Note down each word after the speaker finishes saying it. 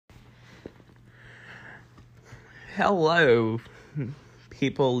Hello,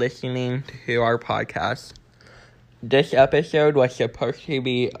 people listening to our podcast. This episode was supposed to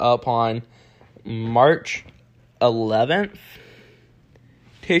be up on March 11th,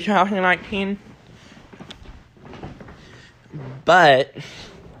 2019. But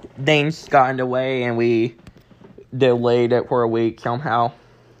things got in the way and we delayed it for a week somehow.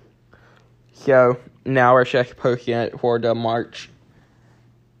 So now we're just posting it for the March.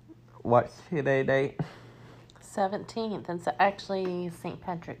 What's today's date? 17th, and so actually St.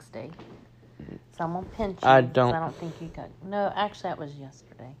 Patrick's Day. So I'm gonna pinch you. I don't think you got. No, actually that was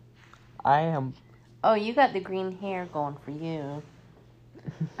yesterday. I am. Oh, you got the green hair going for you.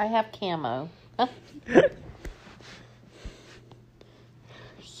 I have camo.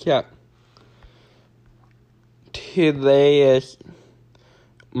 So today is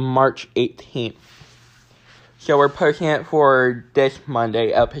March 18th. So we're posting it for this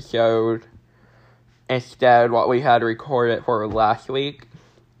Monday episode instead of what we had recorded for last week.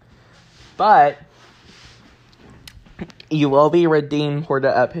 But you will be redeemed for the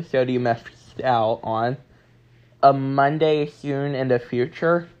episode you missed out on a Monday soon in the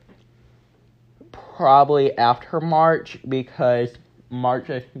future. Probably after March, because March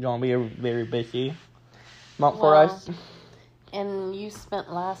is going to be a very busy month for us. And you spent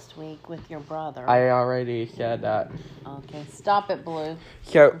last week with your brother. I already said that. Okay, stop it, Blue.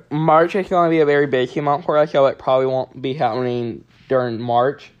 So, March is going to be a very busy month for us, so it probably won't be happening during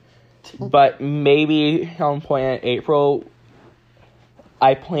March. But maybe some point in April,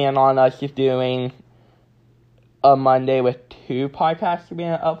 I plan on us just doing a Monday with 2 podcasts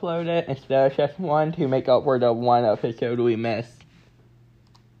being uploaded instead of just 1 to make up for the 1 episode we missed.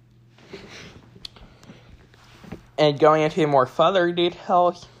 And going into more further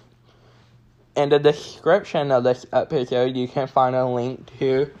details, in the description of this episode, you can find a link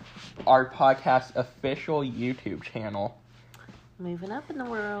to our podcast's official YouTube channel. Moving up in the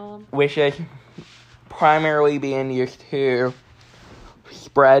world. Which is primarily being used to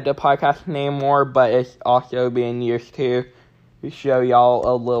spread the podcast name more, but it's also being used to show y'all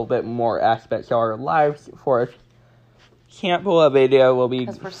a little bit more aspects of our lives. For example, a video will be...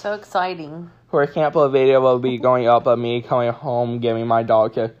 Because we're so exciting. For example, a video will be going up of me coming home, giving my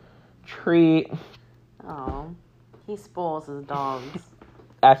dog a treat. Oh, he spoils his dogs.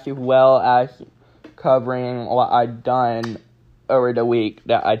 As well as covering what I've done over the week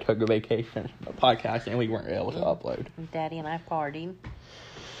that I took a vacation from the podcast and we weren't able to upload. Daddy and I partied.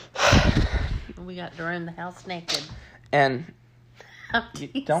 We got to run the house naked. And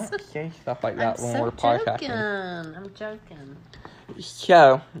don't say stuff like that when we're podcasting. I'm joking.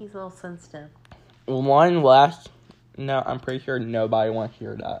 So, he's a little sensitive. I'm pretty sure nobody wants to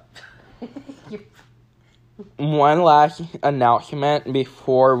hear that. One last announcement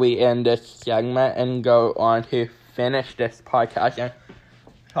before we end this segment and go on to finish this podcast and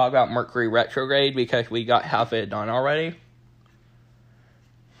talk about Mercury retrograde, because we got half of it done already.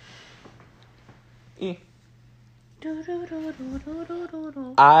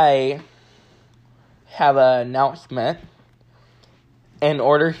 I have an announcement. In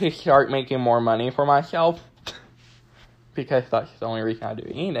order to start making more money for myself, because that's the only reason I do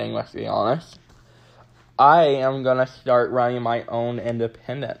anything, let's be honest, I am going to start running my own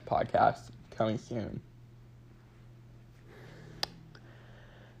independent podcast coming soon.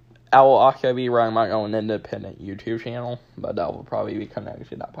 I will also be running my own independent YouTube channel, but that will probably be connected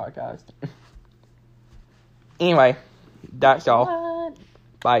to that podcast. Anyway, that's all. What?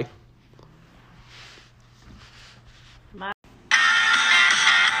 Bye.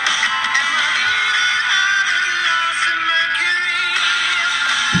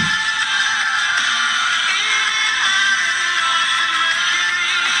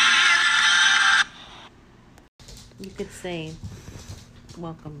 You could say,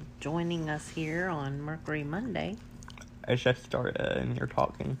 welcome joining us here on Mercury Monday. I just started and you're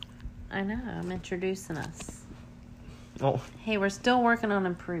talking. I know, I'm introducing us. Oh. Hey, we're still working on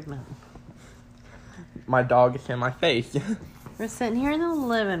improvement. My dog is in my face. We're sitting here in the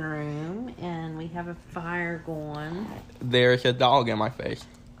living room and we have a fire going. There's a dog in my face.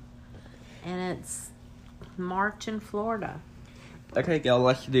 And it's March in Florida. Okay, Gail,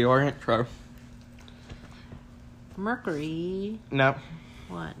 let's do our intro. Mercury. No.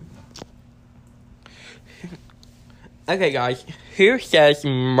 What? Okay, guys. Who says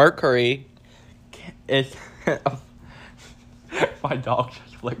Mercury is... My dog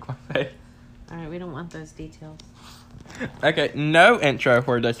just licked my face. Alright, we don't want those details. Okay, no intro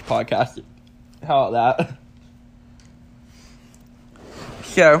for this podcast. How about that?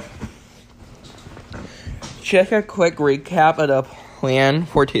 So, just a quick recap of the plan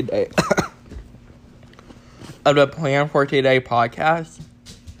for today. of the plan for today's podcast?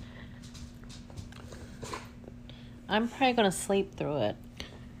 I'm probably going to sleep through it.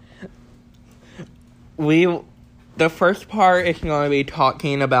 The first part is going to be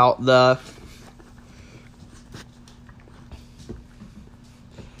talking about the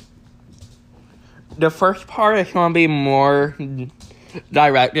first part is going to be more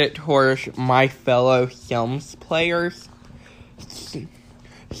directed towards my fellow Sims players.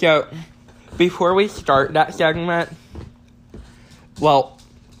 So, before we start that segment, well,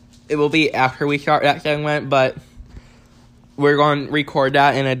 it will be after we start that segment, but we're going to record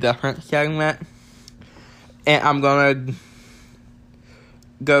that in a different segment. And I'm going to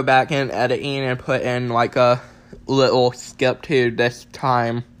go back in editing and put in like a little skip to this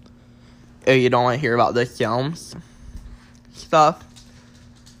time if you don't want to hear about the Sims stuff.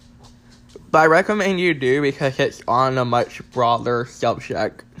 But I recommend you do because it's on a much broader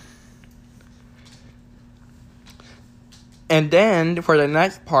subject. And then, for the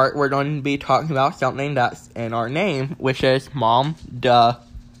next part, we're going to be talking about something that's in our name, which is Mom, duh.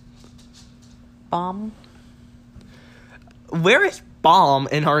 Bomb? Where is Bomb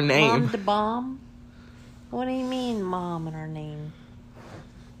in our name? Mom the bomb? What do you mean, Mom in our name?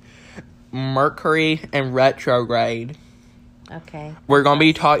 Mercury and retrograde. Okay. We're going to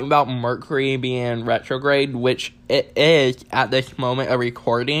be talking about Mercury being retrograde, which it is at this moment of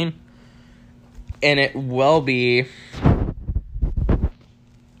recording. And it will be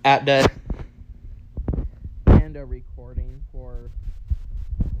at the end of recording for,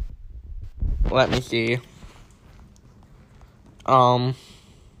 let me see,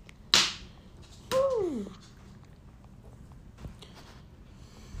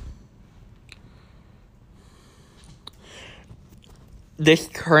 this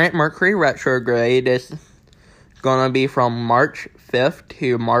current Mercury retrograde is gonna be from March 5th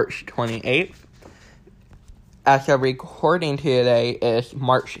to March 28th. As of recording today is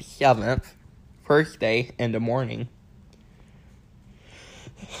March 7th, first day in the morning.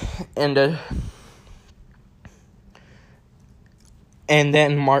 And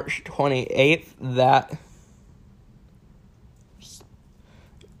then March 28th, that,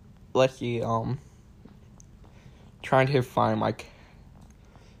 let's see, trying to find my,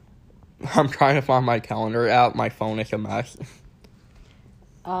 I'm trying to find my calendar out. My phone is a mess.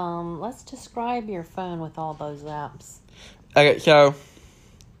 Let's describe your phone with all those apps. Okay, so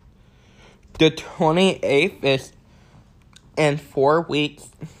the 28th is in 4 weeks.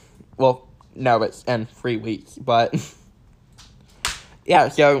 Well, no, it's in 3 weeks, but yeah,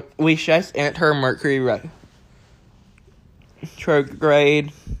 so we just enter Mercury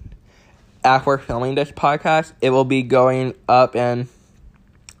retrograde after filming this podcast. It will be going up in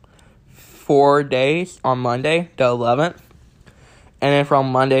 4 days on Monday, the 11th. And then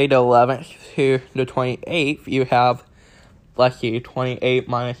from Monday the 11th to the 28th, you have, let's see, 28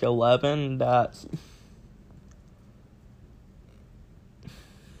 minus 11, that's,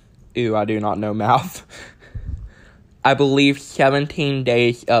 ew, I do not know math. I believe 17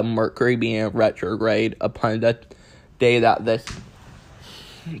 days of Mercury being retrograde upon the day that this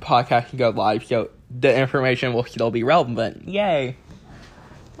podcast can go live, so the information will still be relevant. Yay!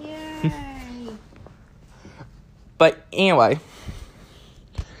 Yay! But anyway,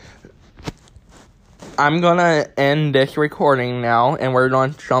 I'm gonna end this recording now, and we're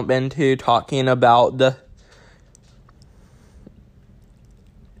gonna jump into talking about the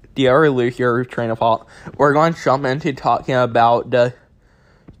other lose your train of thought. We're gonna jump into talking about the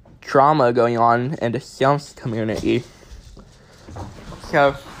drama going on in the Sims community.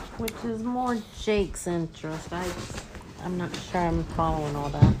 So, which is more Jake's interest. I'm not sure I'm following all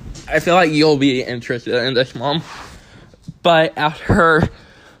that. I feel like you'll be interested in this, Mom. But after,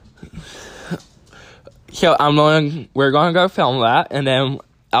 so we're gonna go film that, and then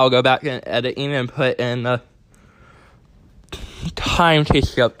I'll go back and editing and put in the time to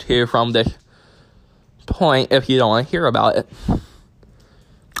skip to from this point if you don't want to hear about it.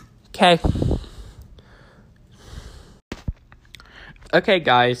 Okay,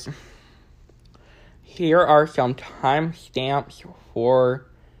 guys. Here are some timestamps for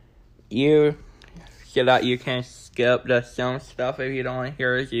you so that you can skip the Sim stuff if you don't want to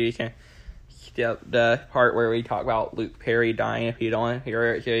hear it. So you can skip the part where we talk about Luke Perry dying if you don't want to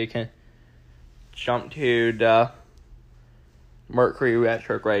hear it. So you can jump to the Mercury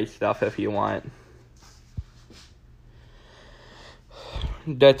retrograde stuff if you want.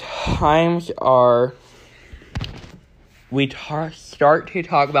 The times are, we start to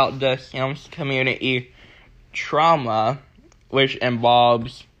talk about the Sims community trauma, which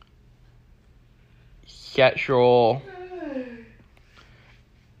involves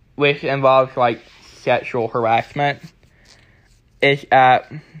like sexual harassment is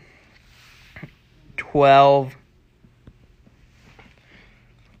at 12.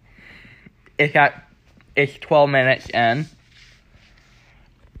 It's 12 minutes in.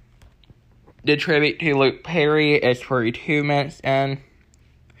 The tribute to Luke Perry is 42 minutes in.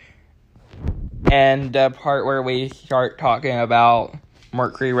 And the part where we start talking about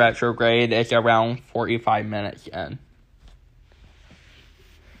Mercury retrograde is around 45 minutes in.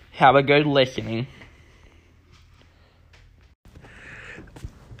 Have a good listening.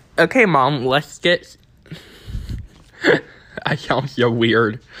 Okay, Mom, let's get... I sound so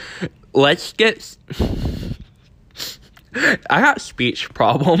weird. Let's get... I got speech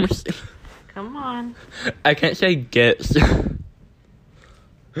problems. Come on. I can't say gets.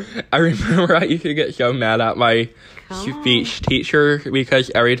 I remember I used to get so mad at my speech teacher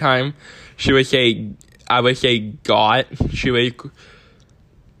because every time she would say, I would say got, she would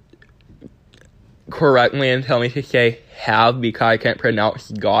correct me and tell me to say have because I can't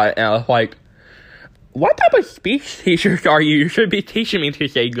pronounce got. And I was like, what type of speech teachers are you? You should be teaching me to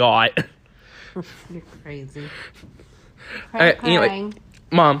say got. You're crazy. Anyway,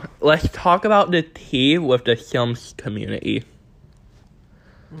 Mom, let's talk about the tea with the Sims community.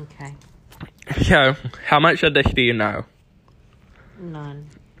 Okay. So, how much of this do you know? None.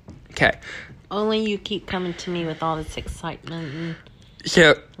 Okay. Only you keep coming to me with all this excitement and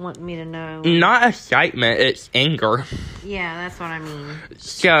So, wanting me to know. not excitement, it's anger. Yeah, that's what I mean.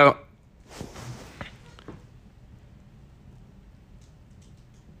 So,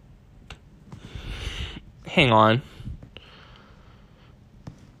 hang on.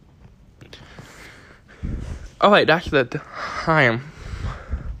 Oh wait, that's the time.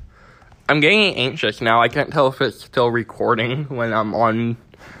 I'm getting anxious now. I can't tell if it's still recording when I'm on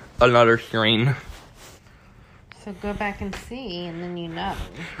another screen. So go back and see, and then you know.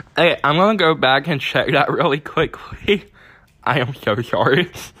 Okay, I'm gonna go back and check that really quickly. I am so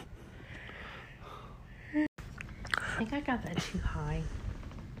sorry. I think I got that too high.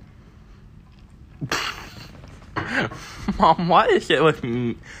 Mom, what is it with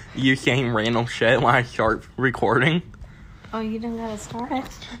you saying random shit when I start recording? Oh, you didn't gotta start it?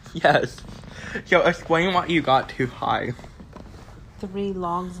 Yes. So explain what you got too high. 3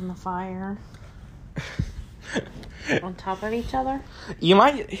 logs in the fire. On top of each other? You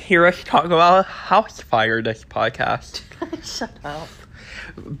might hear us talk about a house fire this podcast. Shut up.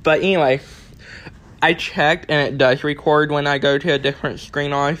 But anyway, I checked and it does record when I go to a different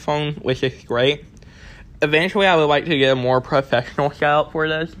screen on my phone, which is great. Eventually, I would like to get a more professional setup for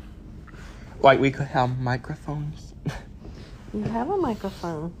this. Like, we could have microphones. You have a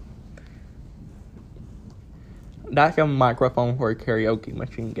microphone. That's a microphone for a karaoke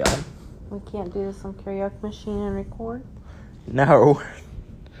machine, guys. We can't do this on karaoke machine and record? No.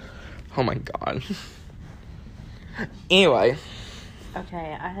 Oh my god. Anyway.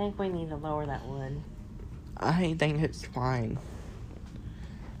 Okay, I think we need to lower that wood. I think it's fine.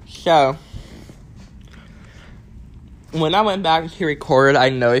 So, when I went back to record, I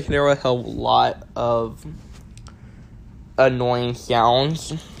noticed there was a lot of annoying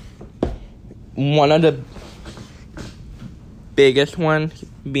sounds. One of the biggest ones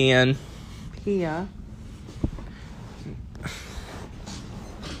being Pia.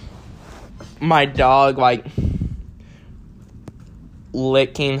 my dog, like,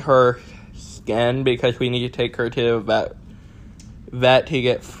 licking her skin because we need to take her to the vet to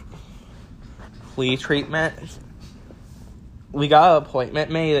get flea treatment. We got an appointment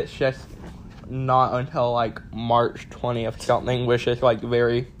made. It's just not until, like, March 20th something, which is, like,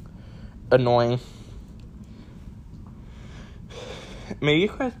 very annoying. Maybe you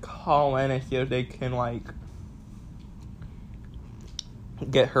guys call in and see if they can, like,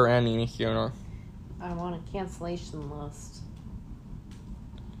 get her in any sooner. I want a cancellation list.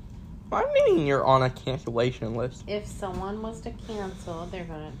 What do you mean you're on a cancellation list? If someone was to cancel,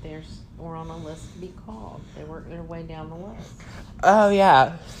 we're on a list to be called. They work their way down the list. Oh,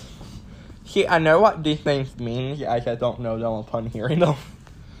 yeah. See, I know what these things mean. I just don't know them upon hearing them.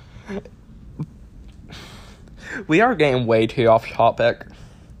 We are getting way too off topic.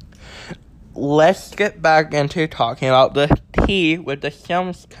 Let's get back into talking about the tea with the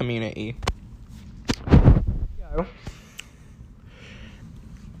Sims community. So,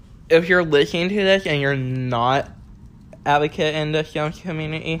 if you're listening to this and you're not advocate in the Sims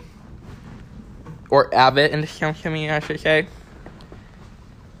community, or avid in the Sims community, I should say,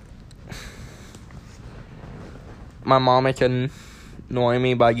 my mom is annoying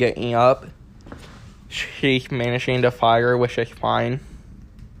me by getting up. She's managing the fire, which is fine.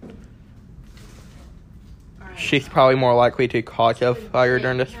 She's probably more likely to cause a fire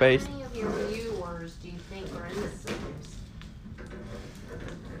during this phase. How many of your viewers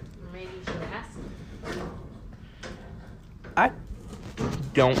I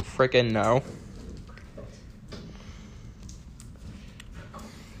don't freaking know.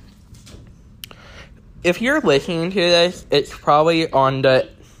 If you're listening to this, it's probably on the...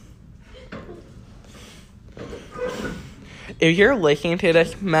 If you're listening to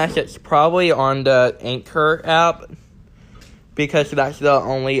this mess, it's probably on the Anchor app. Because that's the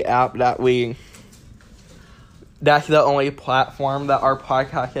only app that we... That's the only platform that our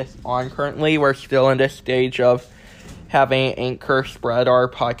podcast is on currently. We're still in this stage of having Anchor spread our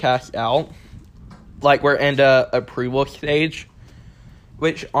podcast out. Like, we're in the approval stage.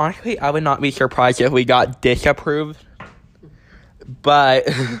 Which, honestly, I would not be surprised if we got disapproved. But...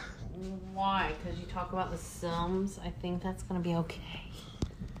 Why? Because you talk about The Sims? I think that's going to be okay.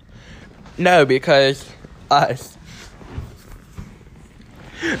 No, because us.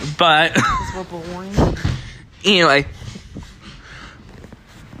 But... Because we're boring? Anyway.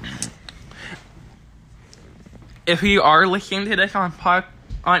 If you are listening to this on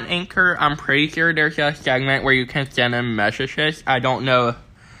Anchor, I'm pretty sure there's a segment where you can send in messages. I don't know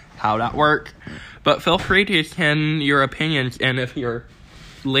how that works, but feel free to send your opinions. And if you're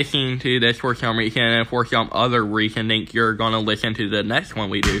listening to this for some reason, and for some other reason think you're going to listen to the next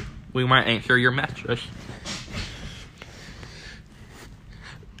one we do, we might answer your message.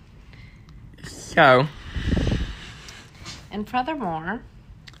 So. And furthermore.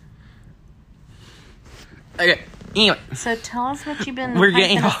 Okay. Anyway, so tell us what you've been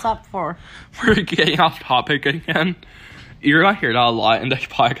hyping us up for. We're getting off topic again. You're gonna hear that a lot in this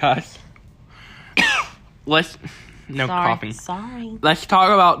podcast. Coughing. Sorry. Let's talk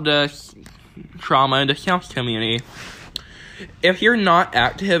about the trauma in the Sims community. If you're not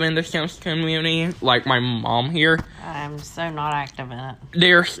active in the Sims community, like my mom here, I'm so not active in it.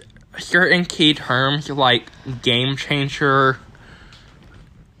 There's certain key terms like game changer,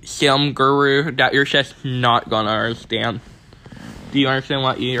 Sim guru that you're just not gonna understand. Do you understand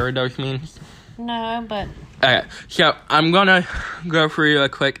what either of those means? No, but... Okay, so I'm gonna go through a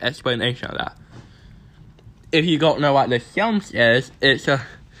quick explanation of that. If you don't know what The Sims is, it's a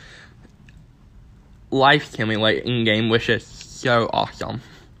life simulating game, which is so awesome.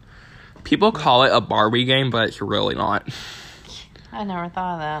 People call it a Barbie game, but it's really not. I never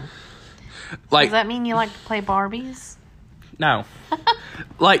thought of that. Like, does that mean you like to play Barbies? No.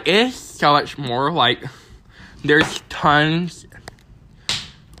 Like, it's so much more. Like, there's tons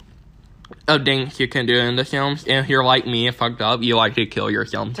of things you can do in The Sims. And if you're like me and fucked up, you like to kill your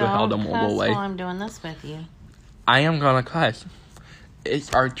Sims without the mobile way. That's why I'm doing this with you. I am gonna cuss.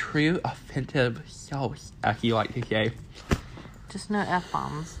 It's our true, offensive selves, as you like to say. Just no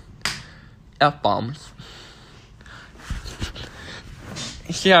F-bombs. F-bombs.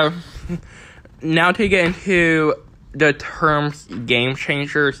 So, now to get into the terms game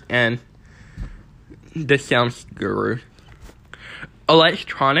changers and The Sims guru.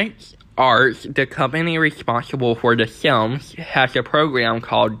 Electronic Arts, the company responsible for The Sims, has a program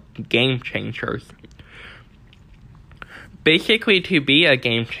called Game Changers. Basically, to be a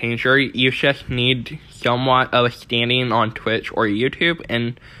game changer, you just need somewhat of a standing on Twitch or YouTube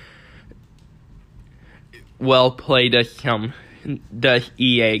and well play the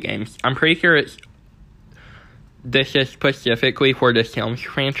EA games. I'm pretty sure this is specifically for the Sims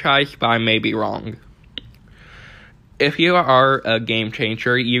franchise, but I may be wrong. If you are a game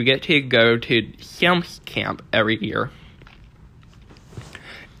changer, you get to go to Sims Camp every year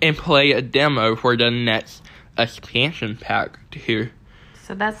and play a demo for the next expansion pack to...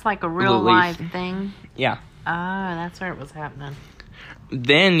 So that's like a real live thing? Yeah. Oh, that's where it was happening.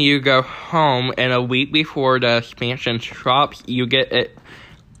 Then you go home, and a week before the expansion drops, you get it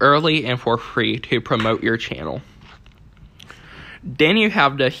early and for free to promote your channel. Then you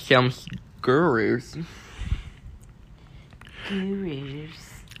have the Sims gurus.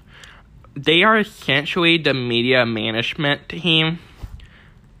 They are essentially the media management team,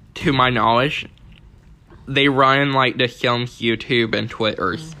 to my knowledge. They run like the Sims YouTube and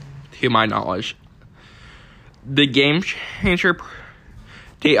Twitters, to my knowledge. The Game Changer...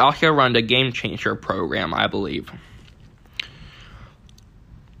 They also run the Game Changer program, I believe.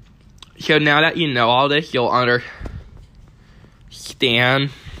 So now that you know all this, you'll understand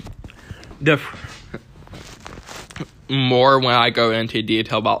more when I go into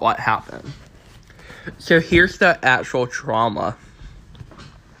detail about what happened. So here's the actual trauma.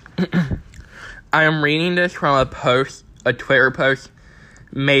 I am reading this from a Twitter post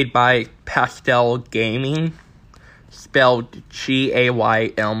made by Pastel Gaming, spelled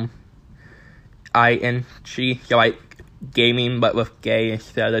Gayming, so like gaming but with gay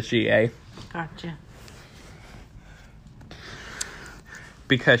instead of GA. Gotcha.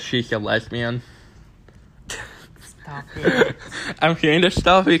 Because she's a lesbian. Stop it. I'm saying this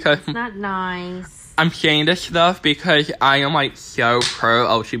stuff because It's not nice. I'm saying this stuff because I am like so pro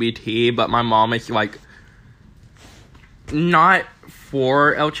LGBT, but my mom is like not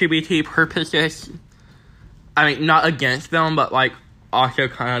for LGBT purposes. I mean, not against them, but like also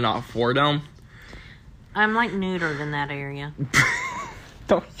kind of not for them. I'm like neutered in that area.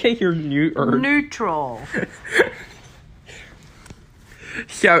 Don't say you're Neutral.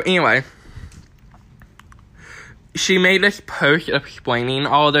 So anyway, she made this post explaining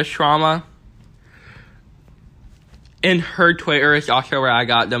all this trauma. And her Twitter is also where I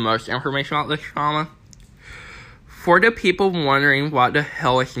got the most information about this trauma. For the people wondering what the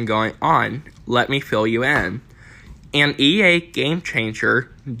hell is going on, let me fill you in. An EA game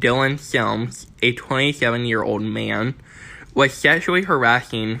changer, Dylan Sims, a 27-year-old man, was sexually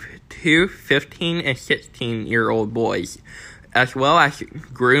harassing two 15 and 16-year-old boys, as well as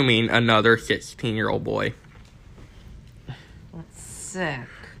grooming another 16-year-old boy. That's sick.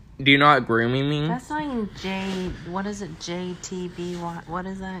 Do you know what grooming means? That's not even what is it? JTB? What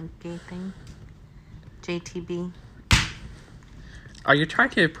is that gay thing? JTB? Are you trying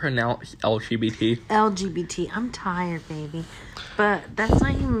to pronounce LGBT? LGBT. I'm tired, baby. But that's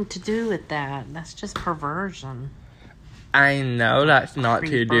not even to do with that. That's just perversion. I know that's not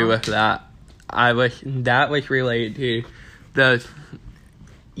to do with that. That was related to the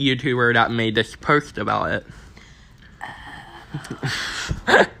YouTuber that made this post about it.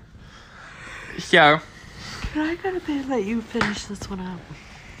 So, Can I go to bed and let you finish this one up?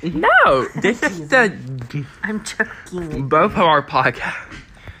 no, this is the I'm joking. both of our podcasts.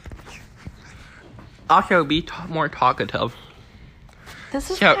 Also, be more talkative. This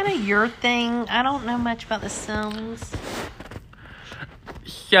is So- kind of your thing. I don't know much about the Sims.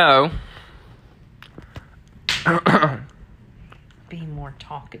 So, Be more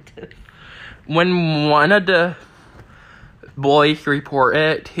talkative. when one of the boys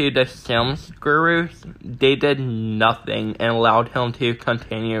reported to the Sims gurus, they did nothing and allowed him to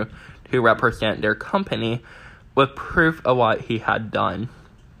continue to represent their company with proof of what he had done.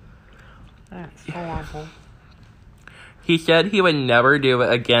 That's horrible. He said he would never do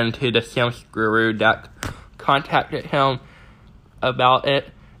it again to the Sims guru that contacted him about it,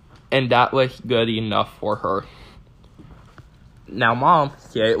 and that was good enough for her. Now, Mom,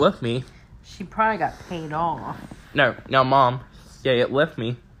 say it with me. She probably got paid off. No, now, Mom, say it with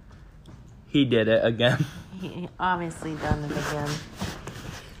me. He did it again. He obviously done it again.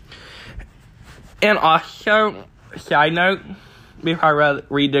 And also, side note, before I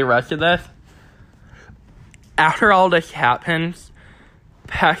read the rest of this, after all this happens,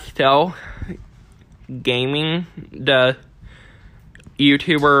 Pastel Gaming, the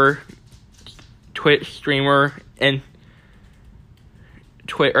YouTuber, Twitch streamer, and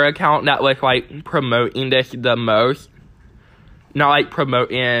Twitter account that was like promoting this the most, not like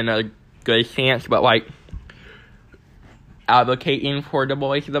promoting in a good sense, but like advocating for the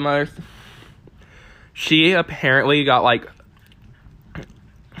boys the most, she apparently got like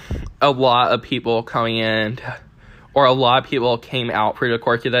a lot of people coming in, or a lot of people came out for the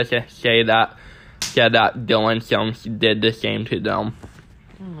course of this and said that Dylan Sims did the same to them.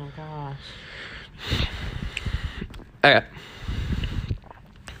 Oh my gosh. Okay.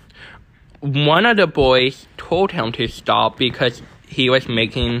 One of the boys told him to stop because he was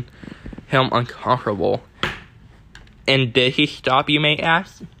making him uncomfortable. And did he stop, you may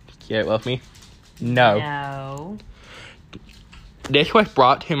ask? Say it with me. No. This was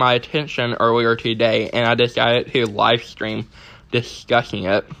brought to my attention earlier today, and I decided to live stream discussing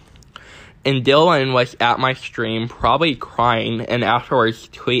it. And Dylan was at my stream, probably crying, and afterwards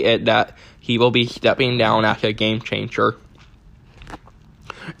tweeted that he will be stepping down as a game changer,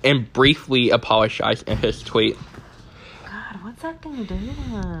 and briefly apologized in his tweet. God, what's that thing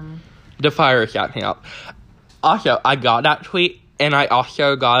doing? The fire is acting up. Also, I got that tweet, and I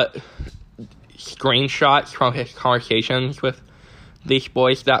also got screenshots from his conversations with these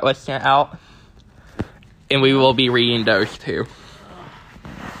boys that was sent out, and we will be reading those too.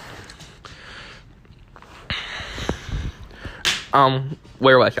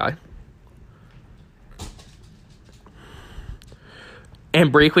 Where was I?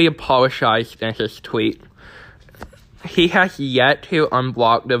 And briefly apologized in his tweet. He has yet to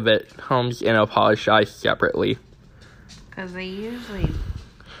unblock the victims and apologize separately. Because they usually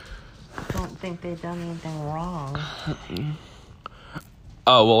don't think they've done anything wrong.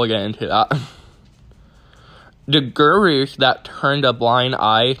 Oh, we'll get into that. The gurus that turned a blind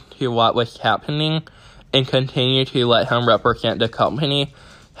eye to what was happening and continue to let him represent the company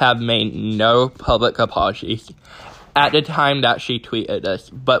have made no public apologies. at the time that she tweeted this,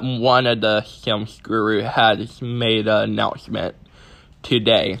 but one of the Sims Guru has made an announcement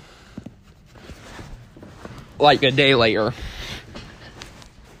today. Like a day later.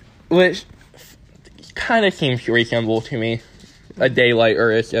 Which kind of seems reasonable to me. A day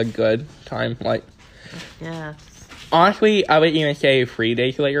later is a good time. Like, Yes. honestly, I would even say 3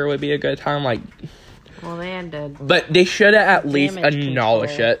 days later would be a good time. Like, Well, they had to. but they should have at least Damage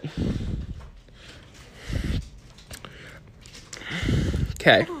acknowledged control. it.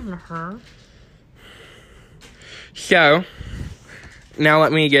 Okay. On her. So, now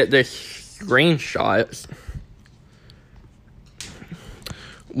let me get the screenshots.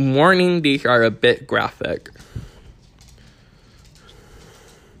 Warning, these are a bit graphic.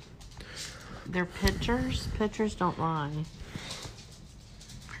 They're pictures? Pictures don't lie.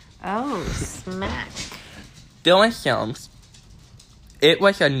 Oh, smack. Dylan Sims. It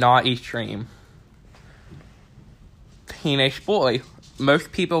was a naughty stream. Teenage boy.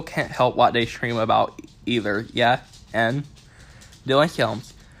 Most people can't help what they stream about either. Yeah? And Dylan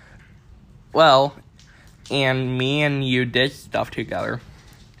Sims. Well, and me and you did stuff together.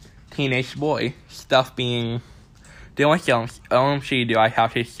 Teenage boy. Stuff being Dylan Sims. OMG, do I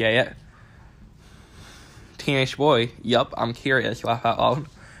have to say it? Teenage boy. Yup, I'm curious. Laugh out loud.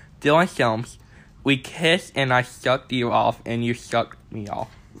 Dylan Sims. We kissed and I sucked you off and you sucked me off.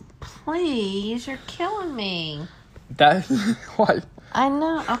 Please, you're killing me. That's what. I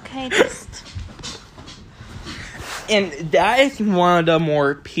know. Okay, just. And that is one of the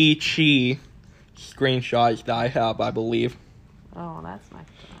more peachy screenshots that I have, I believe. Oh, that's not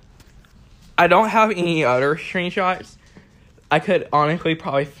good. I don't have any other screenshots. I could honestly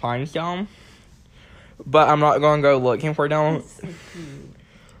probably find some, but I'm not going to go looking for them. That's so cute.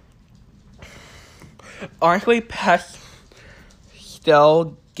 Honestly, Pastel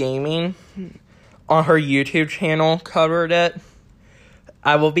Gaming on her YouTube channel covered it.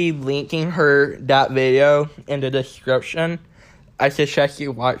 I will be linking that video in the description. I suggest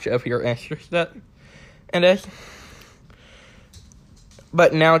you watch if you're interested in this.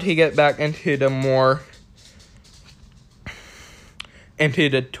 But now to get back into the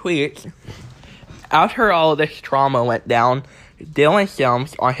tweets. After all of this trauma went down, Dylan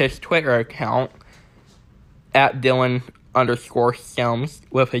Sims on his Twitter account at Dylan_Sims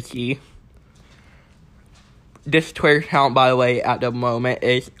with a C. This Twitter account, by the way, at the moment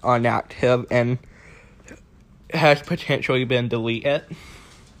is inactive and has potentially been deleted.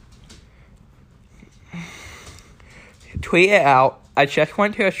 Tweet it out. I just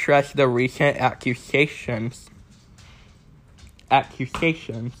want to address the recent accusations.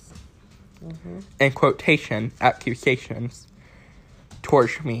 In quotation, accusations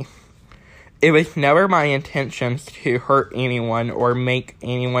towards me. It was never my intentions to hurt anyone or make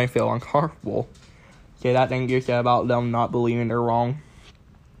anyone feel uncomfortable. See that thing you said about them not believing they're wrong?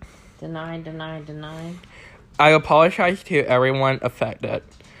 Deny, deny, deny. I apologize to everyone affected.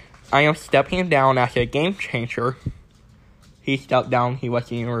 I am stepping down as a game changer. He stepped down, he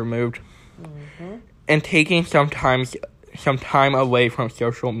wasn't even removed. Mm-hmm. And taking some time away from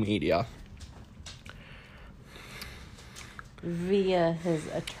social media. Via his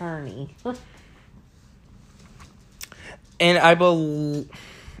attorney. And I believe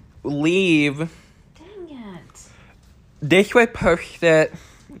Dang it. this was posted.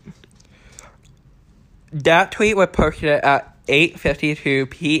 That tweet was posted at 8:52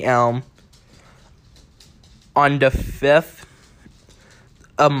 p.m. on the 5th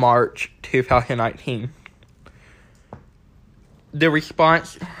of March 2019. The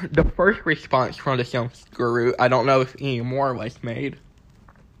first response from the Sims Guru, I don't know if any more was made,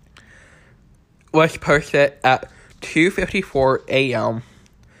 was posted at 2:54 a.m.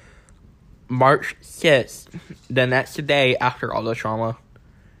 March 6th, the next day after all the trauma,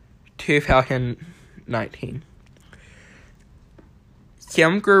 2019.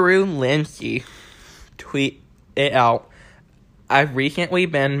 Sim Guru Lindsay tweet it out. I've recently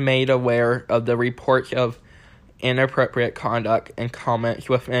been made aware of the reports of inappropriate conduct and comments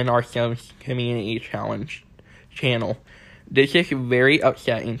within our Sims Community Challenge channel. This is very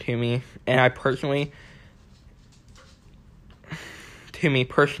upsetting to me, and personally,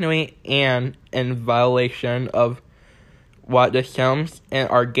 and in violation of what the Sims and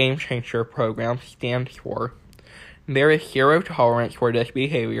our Game Changer program stands for. There is zero tolerance for this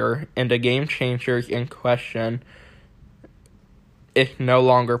behavior, and the Game Changers in question is no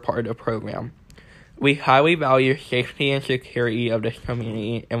longer part of the program. We highly value safety and security of this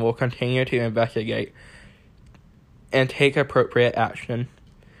community and will continue to investigate and take appropriate action.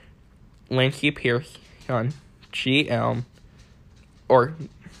 Lindsay Pearson, GM, or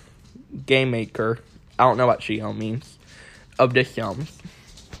Game Maker, I don't know what CEO means. Of the films.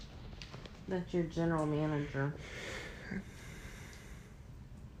 That's your general manager.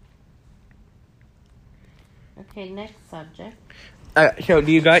 Okay, next subject. So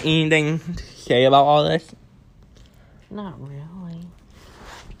do you got anything to say about all this? Not really.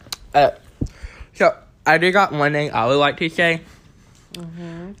 So I do got one thing I would like to say.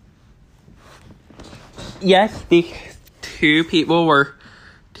 Mm-hmm. Yes, these two people were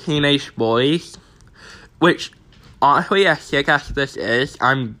teenage boys, which, honestly, as sick as this is,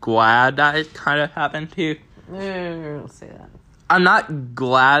 I'm glad that it kind of happened to. Don't say that. I'm not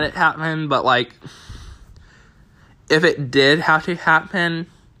glad it happened, but, like, if it did have to happen,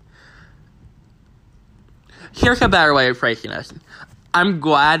 here's a better way of phrasing this. I'm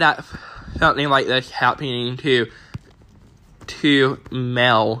glad that something like this happening to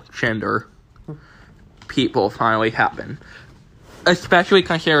male gender people finally happened. Especially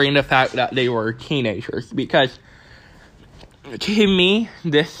considering the fact that they were teenagers. Because, to me,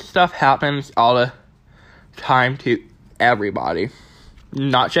 this stuff happens all the time to everybody.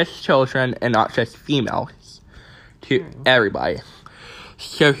 Not just children and not just females. To everybody.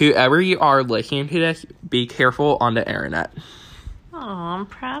 So whoever you are listening to this, be careful on the internet. Oh, I'm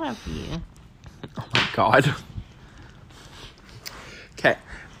proud of you. Oh my god. Okay,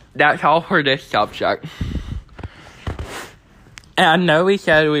 that's all for this subject. And I know we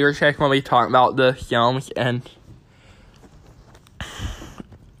said we were just going to be talking about the films and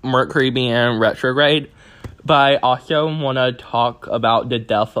Mercury being retrograde, but I also want to talk about the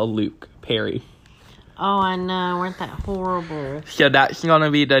death of Luke Perry. Oh, I know. Weren't that horrible? So that's going to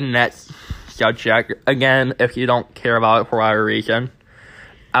be the next subject. Again, if you don't care about it for whatever reason,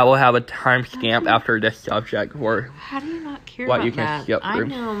 I will have a timestamp after this subject for how do you not care what about you can that? skip I through.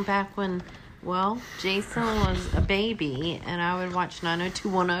 knew him back when, well, Jason was a baby, and I would watch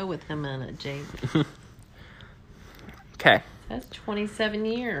 90210 with him in it, Jason. Okay. That's 27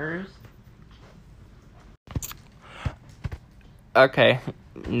 years. Okay,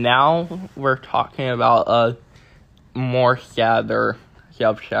 now we're talking about a more sadder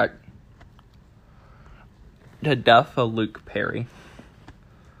subject. The death of Luke Perry.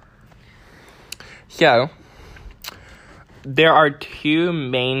 So, there are two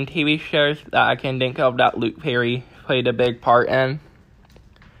main TV shows that I can think of that Luke Perry played a big part in.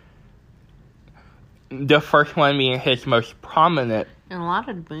 The first one being his most prominent. In a lot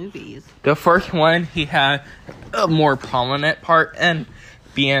of movies. The first one, he had a more prominent part in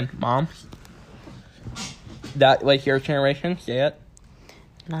being Mom. That, like, your generation, say it.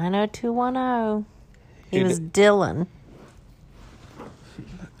 90210. He was Dylan.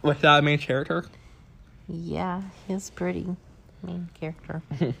 Was that a main character? Yeah, he's pretty main character.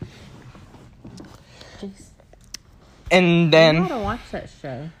 Jeez. And then I want to watch that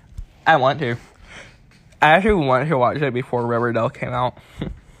show. I want to. I actually wanted to watch it before Riverdale came out.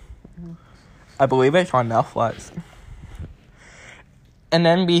 I believe it's on Netflix. And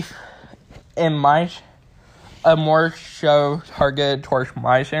then a more show targeted towards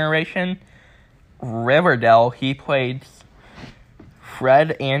my generation, Riverdale, he played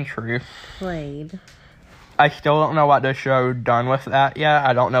Fred Andrew. Played. I still don't know what the show done with that yet.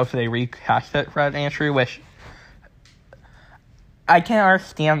 I don't know if they recast it, Fred Andrew, which I can't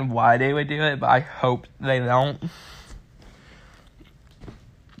understand why they would do it, but I hope they don't.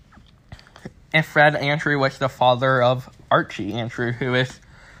 And Fred Andrew was the father of Archie Andrew, who is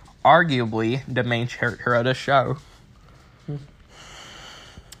arguably the main character of the show.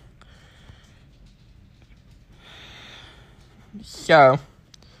 So,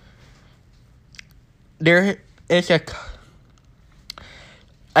 there is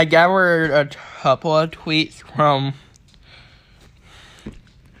I gathered a couple of tweets from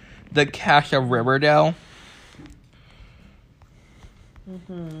the cast of Riverdale.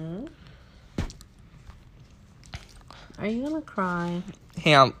 Mm-hmm. Are you gonna cry?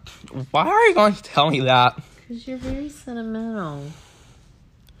 Ham, why are you going to tell me that? Because you're very sentimental.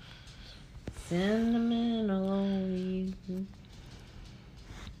 Sentimental.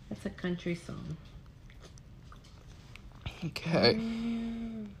 That's a country song. Okay.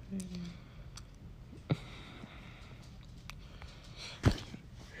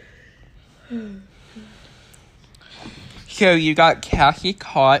 So you got Cassie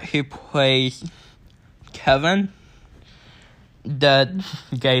Cott, who plays Kevin, the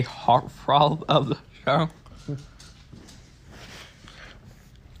gay heartthrob of the show.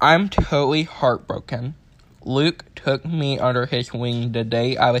 I'm totally heartbroken. Luke took me under his wing the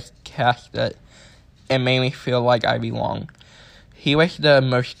day I was casted and made me feel like I belong. He was the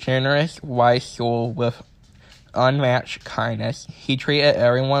most generous, wise soul with unmatched kindness. He treated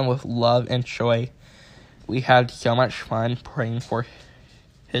everyone with love and joy we had so much fun praying for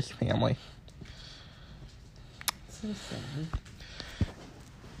his family. So sad.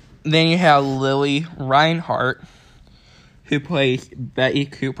 Then you have Lily Reinhart, who plays Betty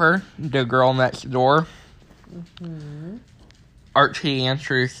Cooper, the girl next door. Mm-hmm. Archie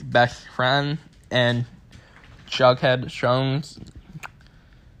Andrews' best friend, and Jughead Jones'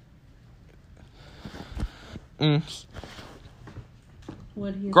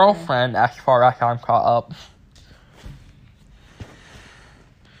 What do you girlfriend, as far as I'm caught up.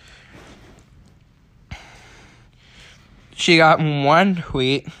 She got one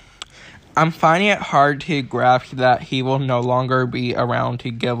tweet. I'm finding it hard to grasp that he will no longer be around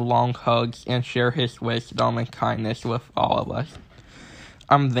to give long hugs and share his wisdom and kindness with all of us.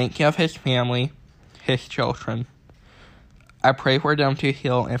 I'm thinking of his family, his children. I pray for them to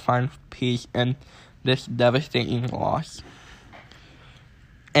heal and find peace in this devastating loss.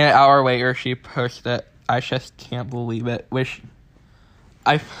 And an hour later, she posted, I just can't believe it, which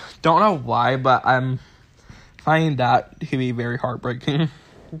I don't know why, but I'm finding that to be very heartbreaking.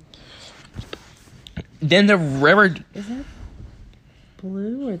 Then the river... Is that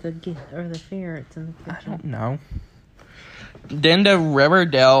Blue or the ferrets in the kitchen? I don't know. Then the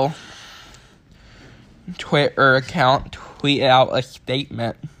Riverdale Twitter account tweeted out a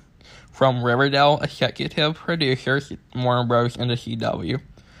statement from Riverdale executive producers Warner Bros. And the CW.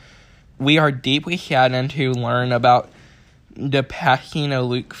 We are deeply saddened to learn about the passing of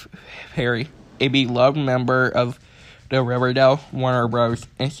Luke Perry, a beloved member of the Riverdale, Warner Bros.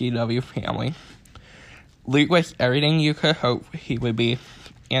 And CW family. Luke was everything you could hope he would be,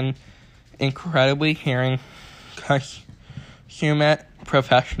 an incredibly caring, consummate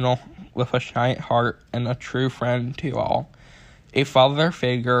professional with a giant heart and a true friend to all. A father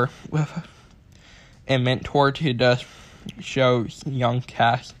figure with a mentor to the show's young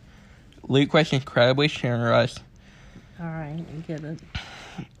cast. Luke was incredibly generous. Alright, I get it.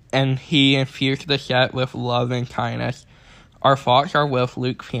 And he infused the set with love and kindness. Our thoughts are with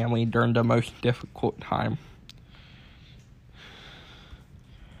Luke's family during the most difficult time.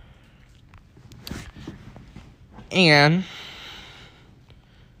 And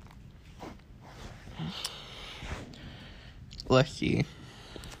let's see.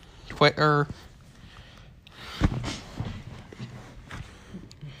 Twitter.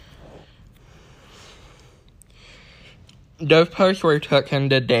 Those posts were taken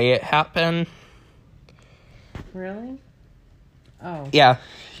the day it happened. Really? Oh. Yeah.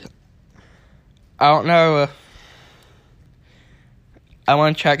 I don't know. I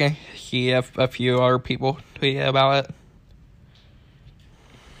want to check and see if a few other people tweeted about it.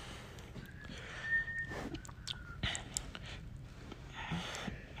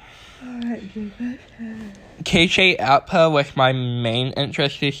 Alright, David. KJ Appa was my main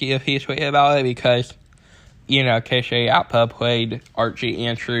interest to see if he tweeted about it because, you know, KJ Appa played Archie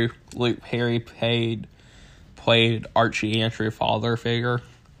Andrew. Luke Perry played Archie Andrew father figure.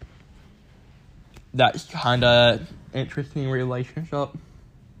 That's kind of interesting relationship.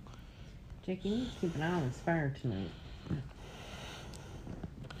 Jake, you need to keep an eye on Inspire tonight.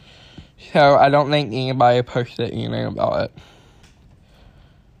 So I don't think anybody posted anything about it.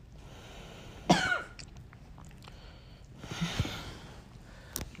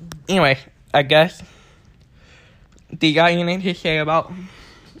 Anyway, I guess, do you got anything to say about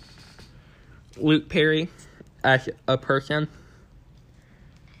Luke Perry as a person?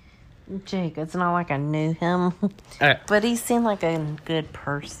 Jake, it's not like I knew him, but he seemed like a good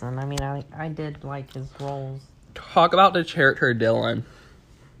person. I mean, I did like his roles. Talk about the character Dylan.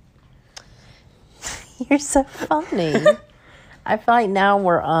 You're so funny. I feel like now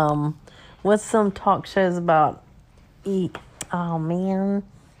we're, what's some talk shows about, oh man,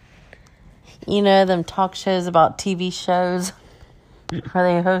 you know, them talk shows about TV shows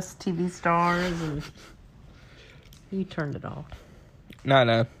where they host TV stars and you turned it off.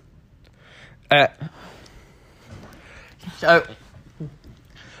 No. So,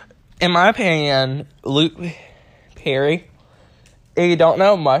 in my opinion, Luke Perry, if you don't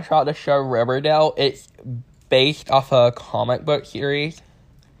know much about the show Riverdale, it's based off a comic book series.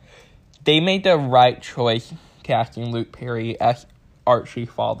 They made the right choice casting Luke Perry as Archie's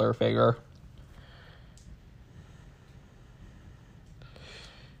father figure.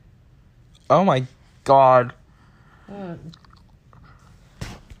 Oh my god. What?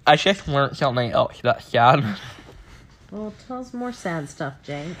 I just learned something else that's sad. Well, tell us more sad stuff,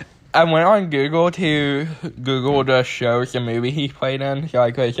 Jake. I went on Google to Google the shows and movie he played in, so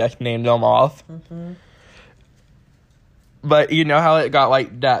I could just name them off. Mm-hmm. But you know how it got,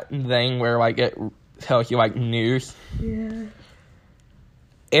 like, that thing where, like, it tells you, like, news? Yeah.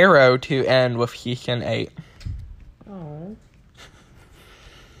 Arrow to end with season 8. Oh.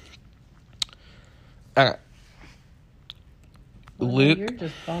 Uh, Well, Luke you're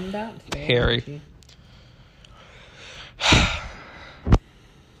just bummed out today, Perry. aren't you?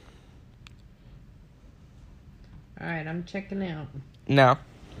 All right, I'm checking out. No.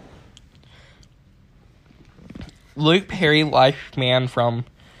 Luke Perry, lifespan from...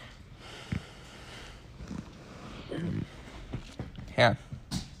 Yeah.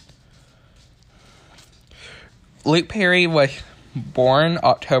 Luke Perry was born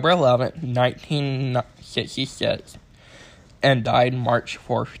October 11th, 1966, and died March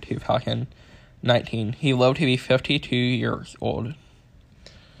 4th, 2019. He lived to be 52 years old.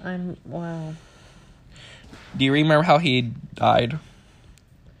 Wow. Do you remember how he died?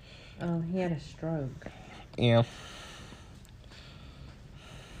 Oh, he had a stroke. Yeah.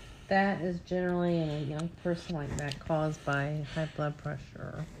 That is generally in a young person like that caused by high blood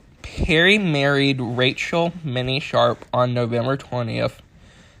pressure. Perry married Rachel Minnie Sharp on November 20th,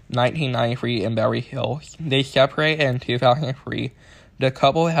 1993 in Beverly Hills. They separated in 2003. The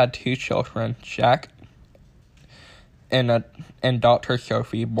couple had 2 children, Jack and Dr.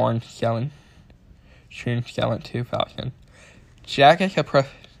 Sophie, born June 7, 2000. Jack is a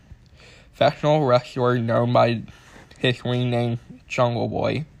professional wrestler known by his ring name Jungle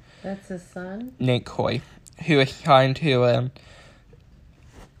Boy, That's his son? Nate Coy, who is signed to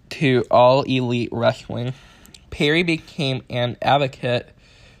All Elite Wrestling. Perry became an advocate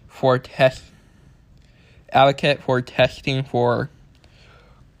for testing for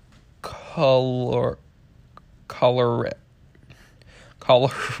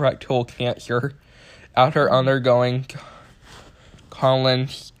colorectal cancer after undergoing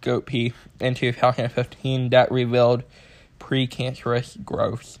colonoscopy in 2015 that revealed precancerous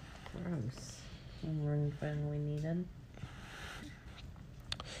growths. Gross. More than we needed.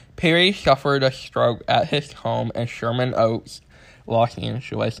 Perry suffered a stroke at his home in Sherman Oaks, Los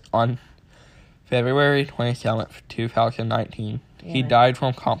Angeles on February 27th, 2019. He Yeah. died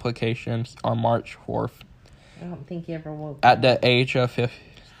from complications on March 4th I don't think he ever woke at up. the age of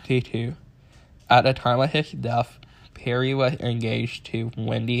 52. At the time of his death, Perry was engaged to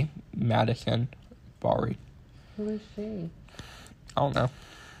Wendy Madison Bari. Who is she? I don't know.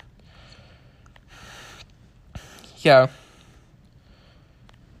 So,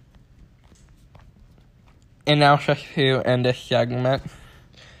 and now just to end this segment.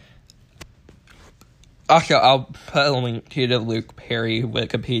 Also, I'll put a link to the Luke Perry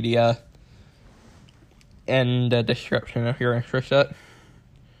Wikipedia in the description if you're interested.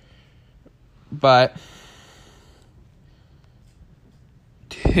 But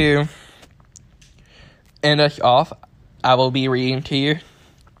to end us off, I will be reading to you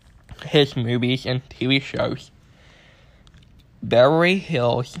his movies and TV shows. Beverly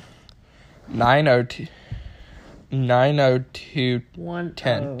Hills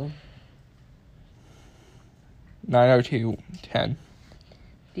 90210. 90210.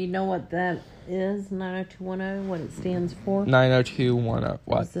 Do you know what that is? 90210, what it stands for? 90210. What?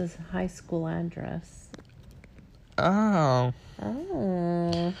 What's his high school address? Oh.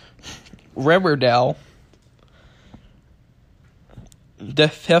 Oh. Riverdale. The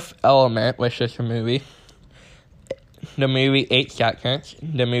Fifth Element, which is a movie. The movie 8 Seconds.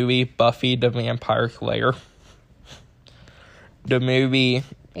 The movie Buffy the Vampire Slayer. The movie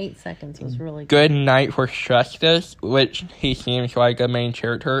 8 seconds was really good. Good Night for Justice, which he seems like a main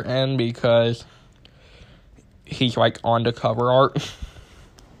character in because he's like on the cover art.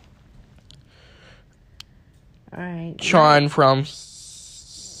 Alright. Sean from Night,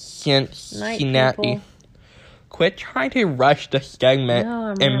 Cincinnati. people. Quit trying to rush the segment No,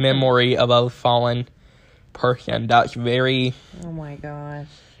 I'm in not. memory of a fallen person. That's very Oh my gosh.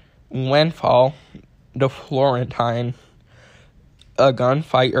 Windfall, the Florentine, A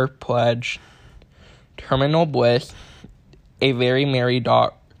Gunfighter Pledge, Terminal Bliss, A Very Merry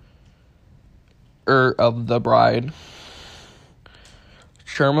Daughter of the Bride,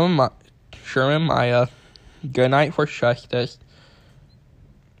 Sherman Maya, Good Night for Justice,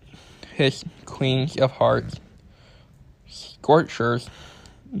 His Queens of Hearts, Scorchers,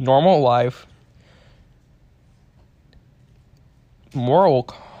 Normal Life, Moral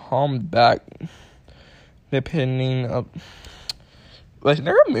Combat, depending of... Was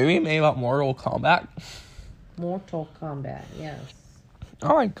there a movie made about Mortal Kombat? Mortal Kombat, yes.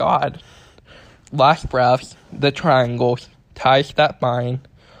 Oh my god. Last Breaths, The Triangles, Ties That Bind,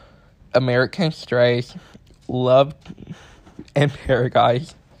 American Strays, Love in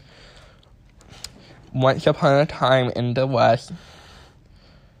Paradise, Once Upon a Time in the West,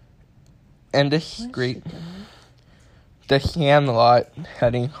 Indiscreet, The Sandlot,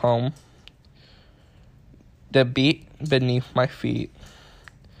 Heading Home, The Beat Beneath My Feet,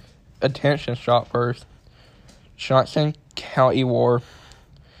 Attention Shoppers, Johnson County War,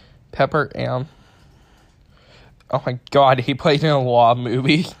 Pepper Ann. Oh my god, he plays in a lot of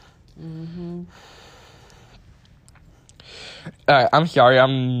movies. Mm-hmm. I'm sorry,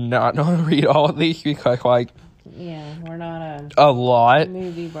 I'm not going to read all of these because, like... Yeah, we're not a lot.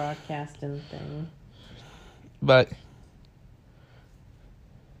 movie broadcasting thing. But...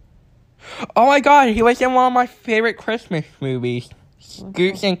 Oh my god, he was in one of my favorite Christmas movies.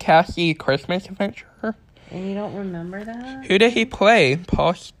 Scoots and Cassie Christmas Adventure. And you don't remember that? Who did he play?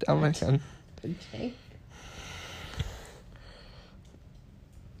 Paul Stamets. Jake.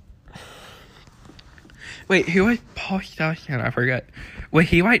 Wait, who was Paul Stamets? I forget. Was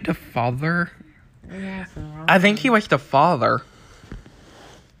he like the father? Yeah, I think he was the father.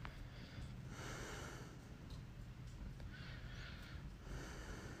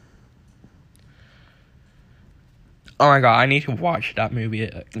 Oh my god, I need to watch that movie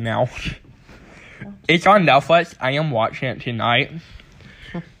now. It's on Netflix. I am watching it tonight.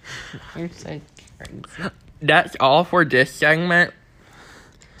 You're so crazy. That's all for this segment.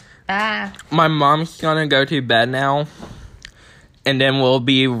 My mom's gonna go to bed now. And then we'll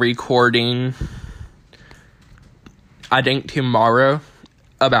be recording, I think, tomorrow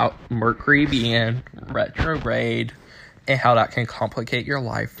about Mercury being retrograde and how that can complicate your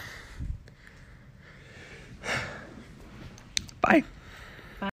life. Bye.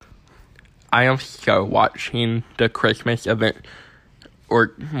 Bye. I am so watching the Christmas event,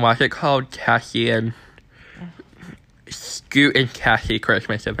 or what's it called? Cassie and Scoot and Cassie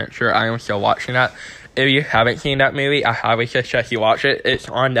Christmas Adventure. I am still watching that. If you haven't seen that movie, I highly suggest you watch it. It's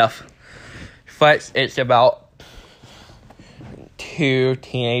on Netflix. It's about two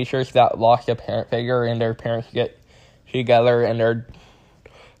teenagers that lost a parent figure, and their parents get together, and their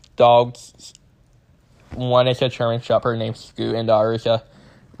dogs. One is a German Shepherd named Scoot, and the other is a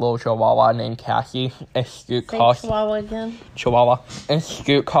little Chihuahua named Cassie. And Scoot calls Chihuahua again. Chihuahua. And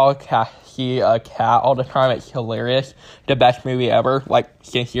Scoot calls Cassie a cat all the time. It's hilarious. The best movie ever. Like,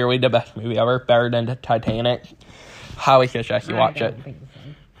 sincerely, the best movie ever. Better than the Titanic. Highly suggest you watch it.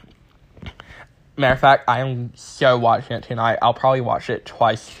 Matter of fact, I am so watching it tonight. I'll probably watch it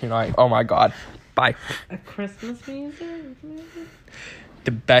twice tonight. Oh my god. Bye. A Christmas movie?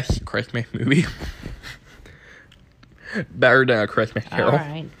 The best Christmas movie. Better than A Christmas Carol.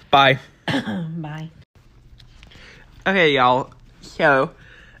 Alright. Bye. Bye. Okay, y'all. So,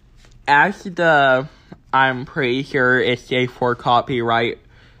 as I'm pretty sure it's a for copyright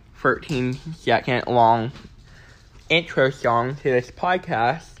 13-second long intro song to this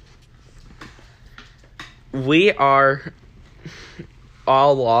podcast, we are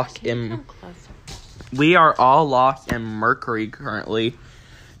all lost in Mercury currently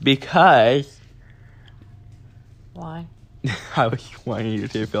because why? I was wanting you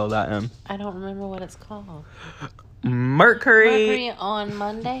to fill that in. I don't remember what it's called. Mercury on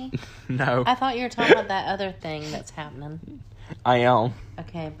Monday? No. I thought you were talking about that other thing that's happening. I am.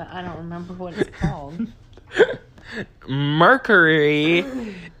 Okay, but I don't remember what it's called.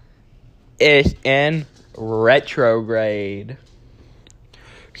 Mercury is in retrograde.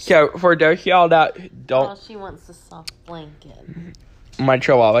 So, for those of y'all that don't... Oh, she wants a soft blanket. My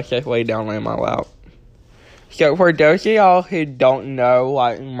chihuahua just lay down in my lap. So, for those of y'all who don't know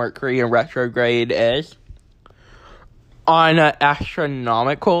what Mercury in retrograde is, on an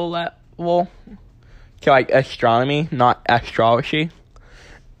astronomical level, so like astronomy, not astrology,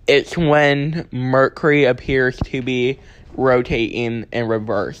 it's when Mercury appears to be rotating in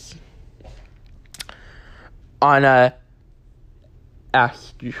reverse. On a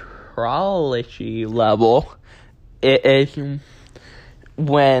astrology level, it is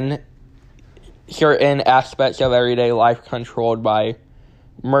when certain aspects of everyday life controlled by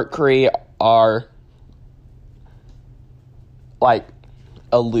Mercury are like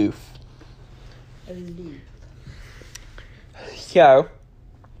aloof. So,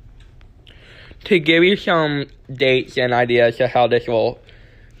 to give you some dates and ideas of how this will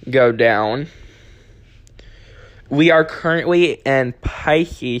go down, we are currently in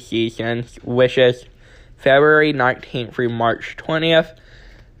Pisces season, which is February 19th through March 20th.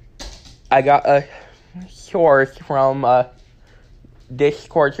 I got a source from a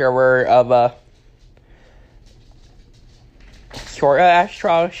Discord server of a sort of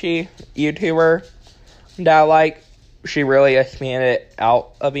astrology YouTuber that I like. She really expanded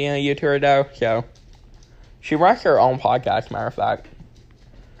out of being a YouTuber though, so she runs her own podcast, matter of fact.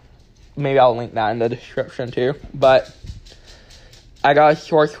 Maybe I'll link that in the description too. But I got a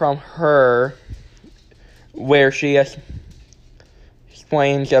source from her where she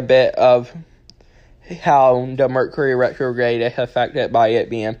explains a bit of how the Mercury retrograde is affected by it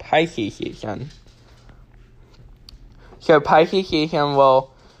being Pisces season. So Pisces season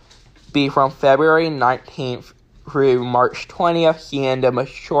will be from February 19th through March 20th, seeing the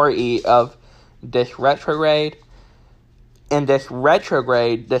majority of this retrograde. And this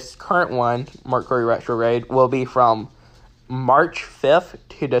retrograde, this current one, Mercury retrograde, will be from March 5th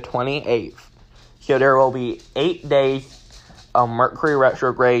to the 28th. So there will be 8 days of Mercury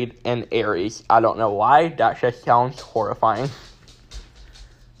retrograde in Aries. I don't know why, that just sounds horrifying.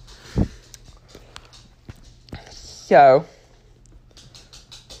 So,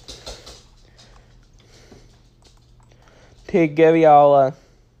 to give y'all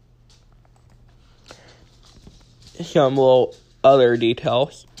some little other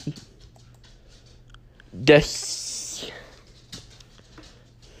details, the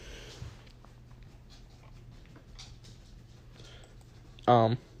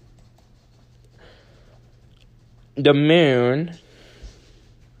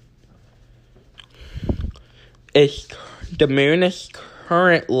moon is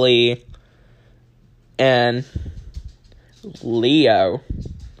currently in Leo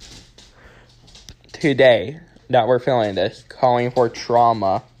today that we're feeling this, calling for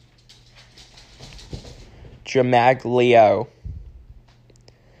trauma. Dramatic Leo.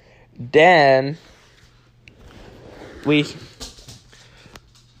 Then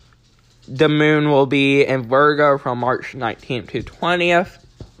the moon will be in Virgo from March 19th to 20th,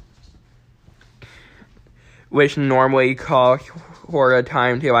 which normally calls for a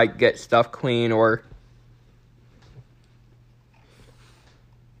time to like get stuff clean or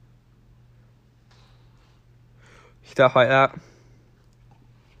stuff like that.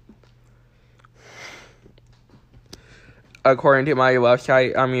 According to my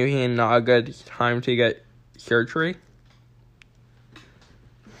website, I'm using not a good time to get surgery.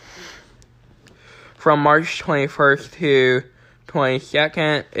 From March 21st to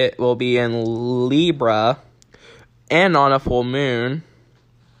 22nd, it will be in Libra and on a full moon.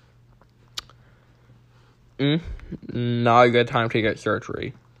 Not a good time to get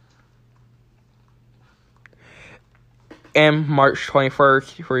surgery. And March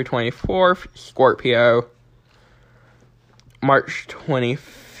 21st through 24th, Scorpio. March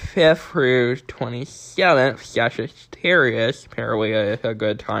 25th through 27th, Sagittarius. Apparently it's a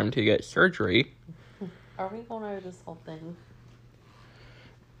good time to get surgery. Are we going over this whole thing?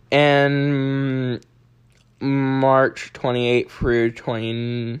 And March 28th through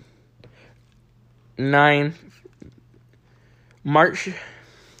 29th. March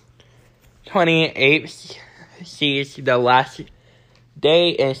 28th sees the last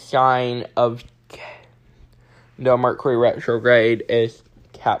day and sign of the Mercury retrograde is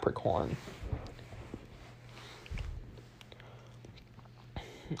Capricorn.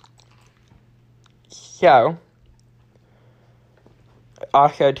 So,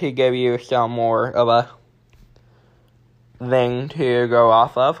 also to give you some more of a thing to go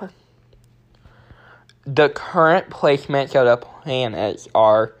off of, the current placements of the planets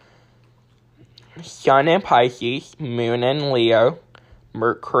are Sun in Pisces, Moon in Leo,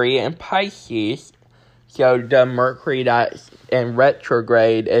 Mercury in Pisces. So the Mercury that's in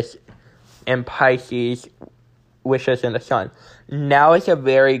retrograde is in Pisces, which is in the Sun. Now is a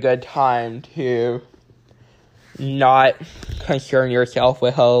very good time to not concern yourself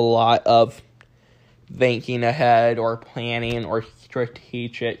with a lot of thinking ahead or planning or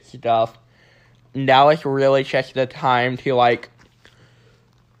strategic stuff. Now is really just the time to, like,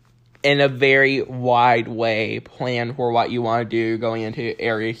 in a very wide way, plan for what you want to do going into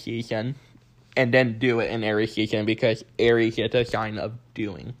Aries season. And then do it in Aries season, because Aries is a sign of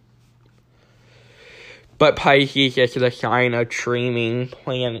doing. But Pisces is the sign of dreaming,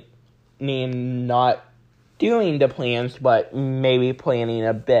 planning, not doing the plans, but maybe planning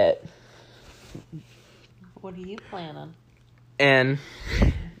a bit. What are you planning? And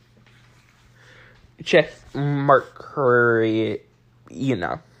just Mercury, you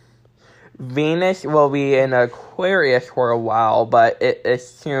know. Venus will be in Aquarius for a while, but it is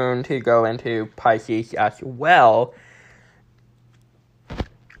soon to go into Pisces as well,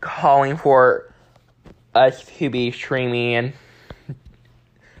 calling for us to be streamy and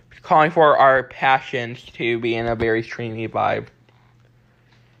calling for our passions to be in a very streamy vibe.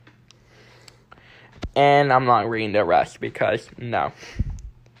 And I'm not reading the rest because, no.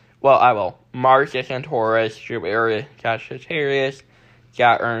 Well, I will. Mars is in Taurus, Jupiter is Sagittarius,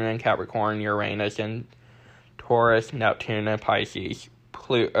 Saturn in Capricorn, Uranus in Taurus, Neptune in Pisces,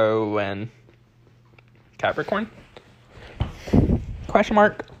 Pluto in Capricorn? Question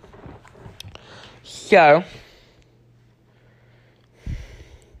mark. So,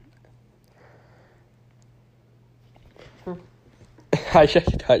 I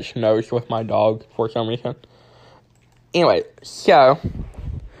just touched nose with my dog for some reason. Anyway, so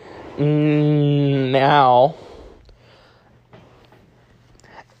now,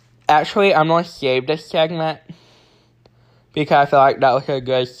 actually, I'm going to save this segment because I feel like that was a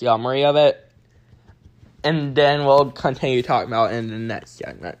good summary of it. And then we'll continue talking about it in the next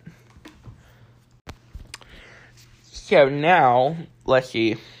segment. So now, let's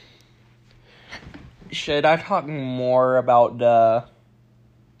see. Should I talk more about the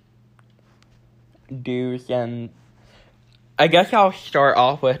do's and... I guess I'll start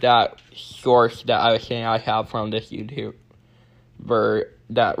off with that source that I was saying I have from this YouTuber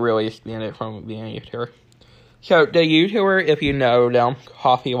that really expanded from being a YouTuber. So, the YouTuber, if you know them,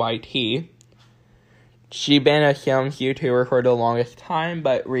 Coffee YT, she been a Sims YouTuber for the longest time,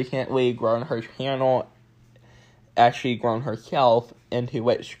 but recently grown her channel, actually grown herself into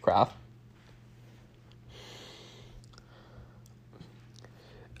witchcraft.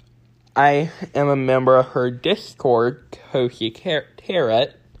 I am a member of her Discord, Koshi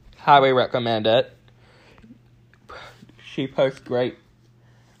Tarot. Highly recommend it. She posts great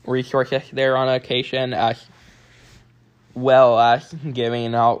resources there on occasion, as well as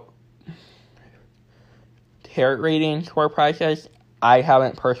giving out tarot readings for prices. I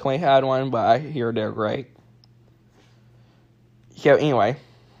haven't personally had one, but I hear they're great. So anyway,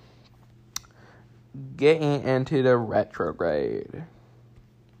 getting into the retrograde.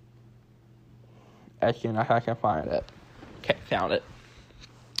 As soon as I can find it. Okay, found it.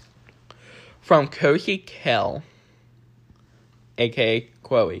 From Koshi Kell, a.k.a.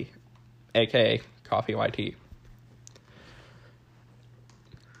 Chloe, a.k.a. Coffee YT.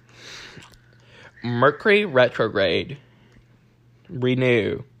 Mercury retrograde.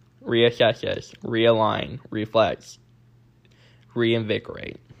 Renew, reassesses, realign, reflects,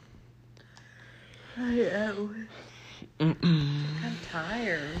 reinvigorate. I'm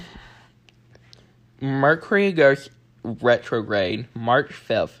tired. Mercury goes retrograde March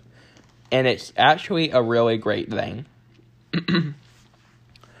 5th, and it's actually a really great thing.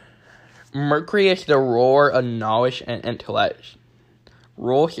 Mercury is the ruler of knowledge and intellect,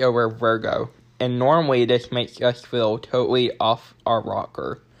 rules over Virgo, and normally this makes us feel totally off our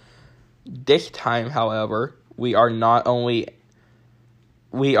rocker. This time, however, we are not only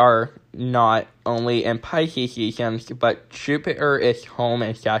in Pisces seasons, but Jupiter is home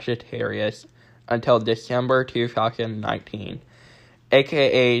in Sagittarius until December 2019,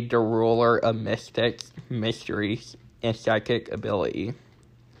 aka the ruler of mystics, mysteries, and psychic ability.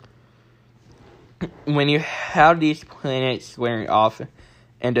 When you have these planets squaring off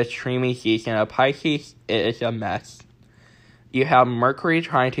in the dreamy season of Pisces, it is a mess. You have Mercury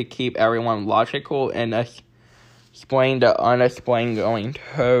trying to keep everyone logical and explain the unexplained, going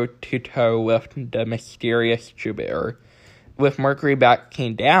toe-to-toe with the mysterious Jupiter. With Mercury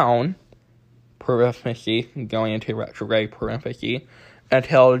backing down, parenthesis, going into retrograde, parenthesis,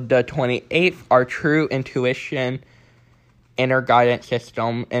 until the 28th, our true intuition, inner guidance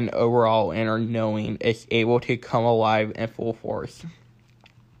system, and overall inner knowing is able to come alive in full force.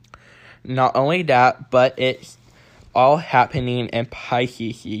 Not only that, but it's all happening in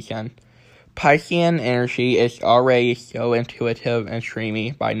Pisces season. Piscean energy is already so intuitive and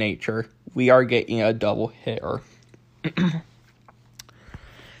dreamy by nature. We are getting a double hitter.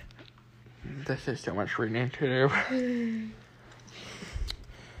 This is so much reading to do.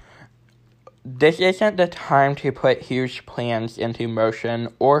 This isn't the time to put huge plans into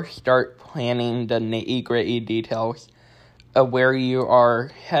motion or start planning the nitty-gritty details of where you are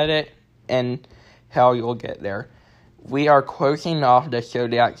headed and how you'll get there. We are closing off the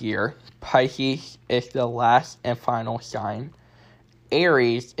zodiac year. Pisces is the last and final sign.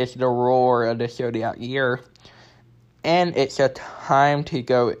 Aries is the ruler of the zodiac year. And it's a time to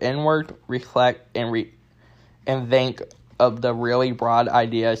go inward, reflect, and think of the really broad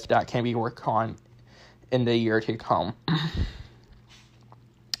ideas that can be worked on in the year to come.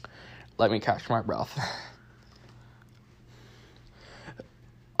 Let me catch my breath.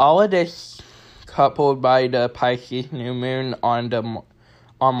 All of this coupled by the Pisces new moon on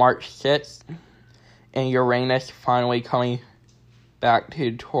March 6th, and Uranus finally coming back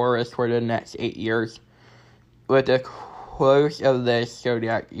to Taurus for the next 8 years. With the close of this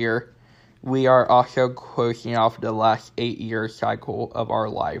zodiac year, we are also closing off the last 8-year cycle of our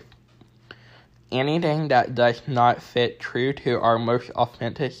life. Anything that does not fit true to our most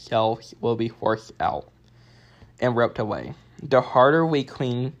authentic selves will be forced out and ripped away. The harder we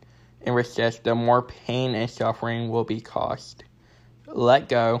cling and resist, the more pain and suffering will be caused. Let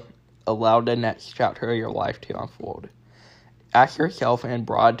go. Allow the next chapter of your life to unfold. Ask yourself in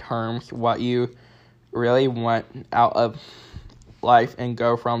broad terms what you really want out of life and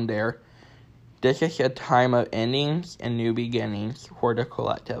go from there. This is a time of endings and new beginnings for the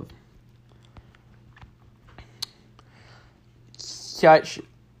collective. Such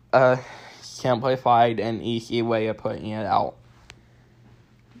a simplified and easy way of putting it out.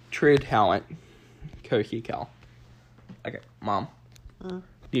 True talent. Cozy Cal. Okay, Mom.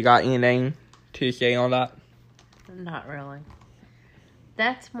 You got anything to say on that? Not really.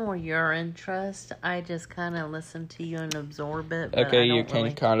 That's more your interest. I just kind of listen to you and absorb it. But Okay, you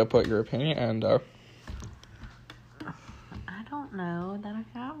can kind of put your opinion in, though. I don't know that I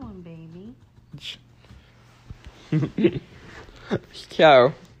have one, baby.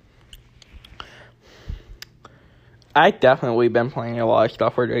 So, I definitely been planning a lot of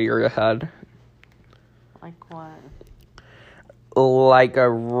stuff for the year ahead. Like what? Like a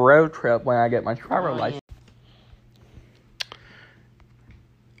road trip when I get my driver's license.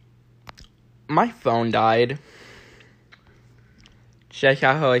 My phone died. Just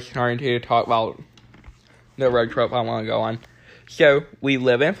how I was starting to talk about the road trip I want to go on. So, we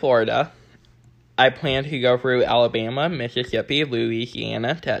live in Florida. I plan to go through Alabama, Mississippi,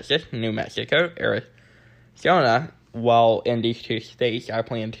 Louisiana, Texas, New Mexico, Arizona. While in these two states, I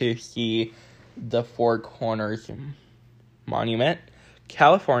plan to see the Four Corners Monument,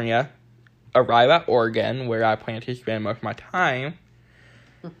 California, arrive at Oregon, where I plan to spend most of my time,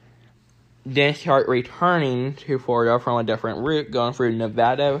 then start returning to Florida from a different route, going through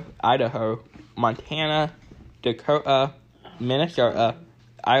Nevada, Idaho, Montana, Dakota, Minnesota,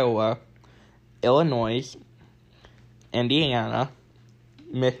 Iowa, Illinois, Indiana,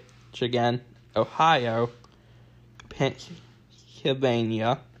 Michigan, Ohio,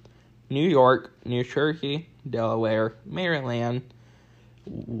 Pennsylvania, New York, New Jersey, Delaware, Maryland,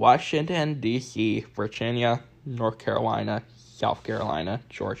 Washington, D.C., Virginia, North Carolina, South Carolina,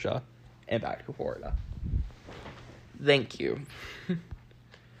 Georgia, and back to Florida. Thank you.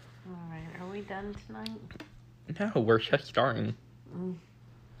 Alright, are we done tonight? No, we're just starting.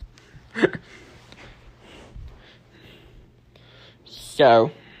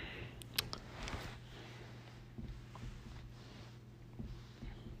 So,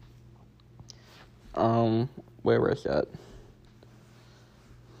 where was that?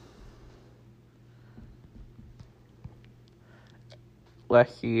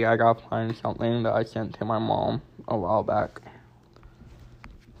 Let's see, I gotta find something that I sent to my mom a while back.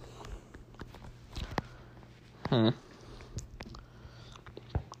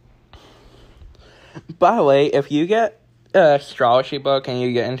 By the way, if you get an astrology book and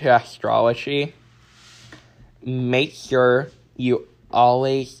you get into astrology, make sure you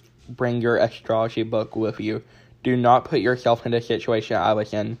always bring your astrology book with you. Do not put yourself in the situation I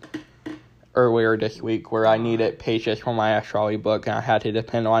was in earlier this week where I needed pages for my astrology book and I had to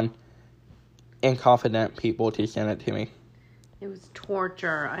depend on incompetent people to send it to me. It was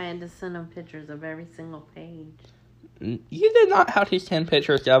torture. I had to send them pictures of every single page. You did not have to send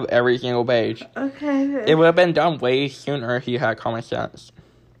pictures of every single page. Okay. It would have been done way sooner if you had common sense.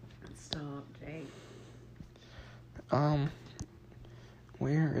 Stop, Jake.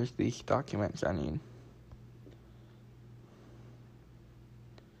 Where is these documents I need?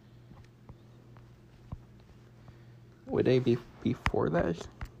 Would they be before this?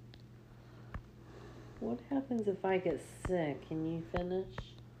 What happens if I get sick? Can you finish?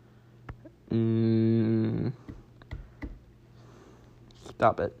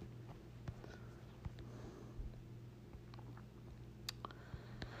 Stop it.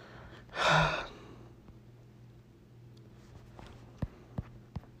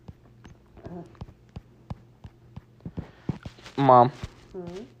 Mom.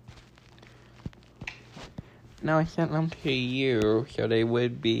 No, I sent them to you, so they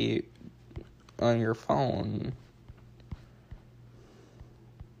would be on your phone.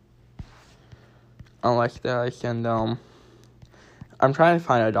 Unless that I send them. I'm trying to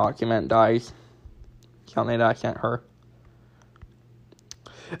find a document, guys. Something that I sent her.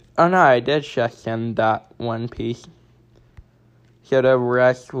 Oh no, I did just send that one piece. So the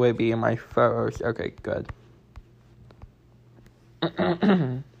rest would be in my photos. Okay, good.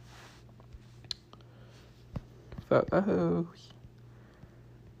 Photos.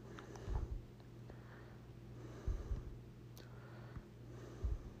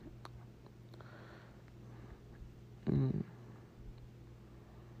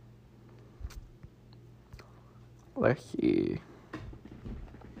 Let's see.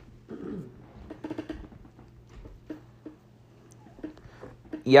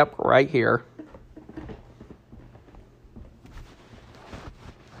 Yep, right here.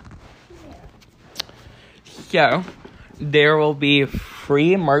 So, there will be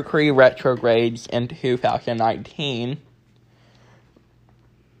 3 Mercury retrogrades in 2019.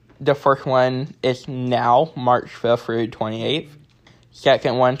 The first one is now, March 5th through 28th.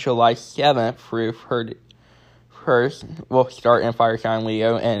 Second one, July 7th through 1st, will start in fire sign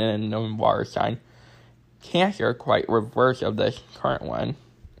Leo and in the water sign Cancer, quite reverse of this current one.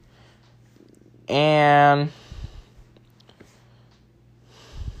 And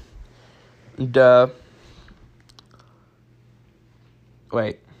I'm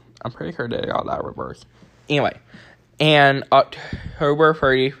pretty sure they got that reverse. Anyway, and October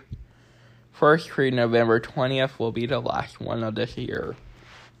 31st through November 20th will be the last one of this year.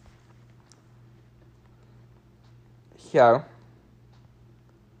 So,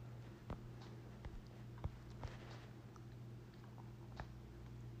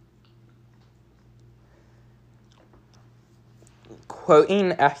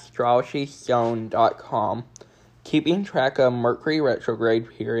 quoting astrologyyzone.com, keeping track of Mercury retrograde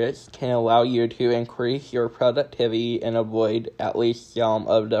periods can allow you to increase your productivity and avoid at least some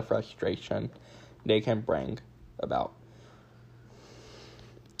of the frustration they can bring about.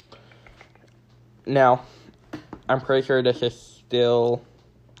 Now, I'm pretty sure this is still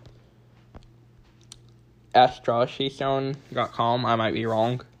astrologyyzone.com. I might be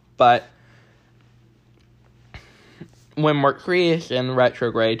wrong, but when Mercury is in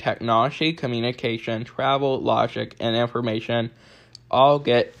retrograde, technology, communication, travel, logic, and information all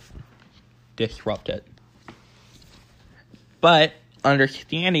get disrupted. But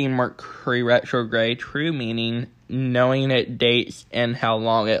understanding Mercury retrograde, true meaning, knowing its dates and how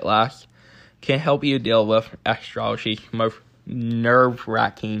long it lasts, can help you deal with astrology's most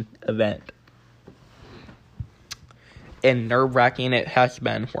nerve-wracking event. And nerve-wracking it has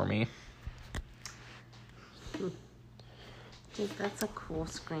been for me. Dude, that's a cool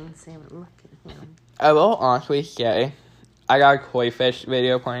screensaver. Look at him. I will honestly say, I got a koi fish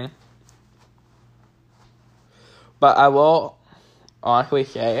video playing. But I will honestly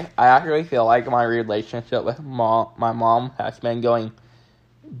say, I actually feel like my relationship with my mom has been going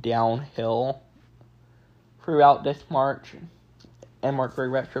downhill throughout this March and Mercury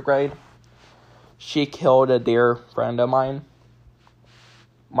retrograde. She killed a dear friend of mine.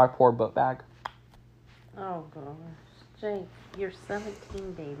 My poor book bag. Oh, gosh. Jake, you're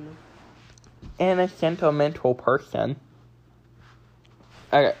 17, baby. And a sentimental person.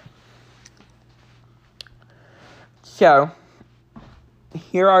 Okay. So,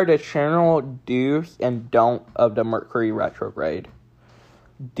 here are the general do's and don'ts of the Mercury retrograde.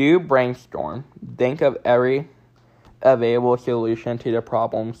 Do brainstorm. Think of every available solution to the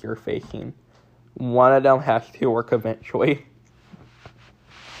problems you're facing. One of them has to work eventually.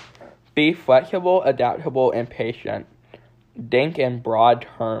 Be flexible, adaptable, and patient. Think in broad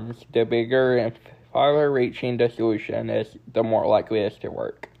terms. The bigger and farther reaching the solution is, the more likely it is to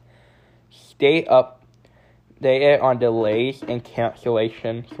work. Stay updated on delays and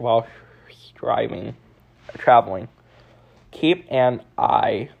cancellations while traveling. Keep an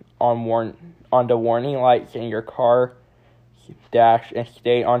eye on the warning lights in your car dash and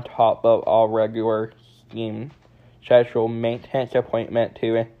stay on top of all regular scheduled maintenance appointment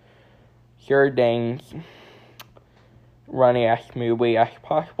to ensure things running as smoothly as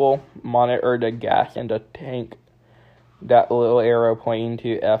possible. Monitor the gas in the tank. That little arrow pointing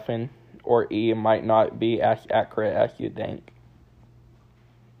to F or E might not be as accurate as you think.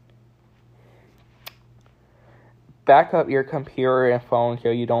 Back up your computer and phone so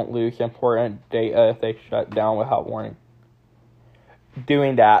you don't lose important data if they shut down without warning.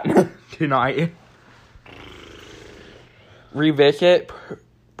 Doing that tonight. Revisit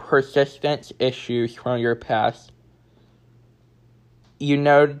persistence issues from your past. You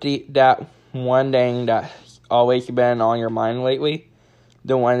know that one thing that's always been on your mind lately?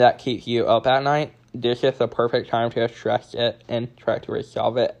 The one that keeps you up at night? This is the perfect time to address it and try to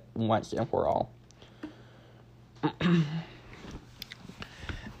resolve it once and for all.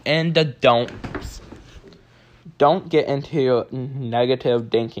 And the don'ts. Don't get into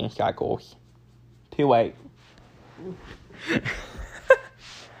negative thinking cycles. Too late.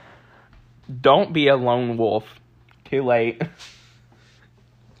 Don't be a lone wolf. Too late.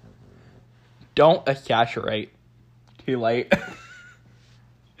 Don't exaggerate. Too late.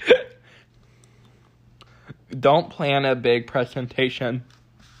 Don't plan a big presentation.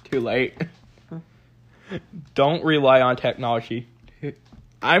 Too late. Don't rely on technology.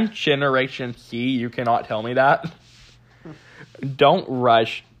 I'm Generation C. You cannot tell me that. Don't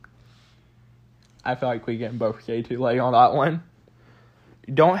rush. I feel like we can both say too late on that one.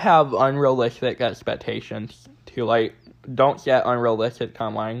 Don't have unrealistic expectations. Too late. Don't set unrealistic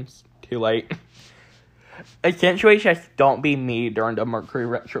timelines. Too late. Essentially, just don't be me during the Mercury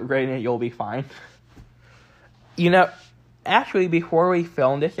retrograde and you'll be fine. You know, Actually, before we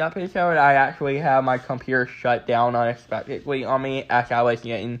filmed this episode, I actually had my computer shut down unexpectedly on me as I was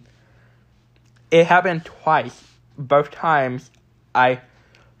getting... It happened twice. Both times, I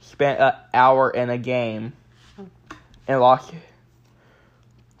spent an hour in a game and lost...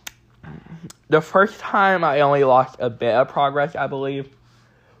 The first time, I only lost a bit of progress, I believe.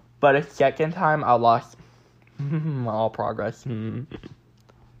 But the second time, I lost all progress.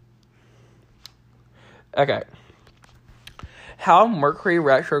 Okay. How Mercury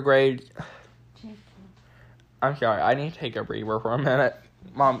retrograde... I'm sorry, I need to take a breather for a minute.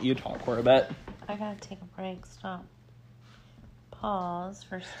 Mom, you talk for a bit. I gotta take a break. Stop. Pause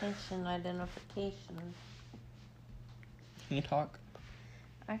for station identification. Can you talk?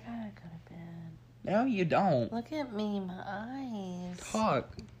 I gotta go to bed. No, you don't. Look at me, my eyes.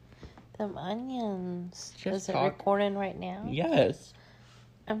 Talk. Them onions. Just Is it talk. recording right now? Yes.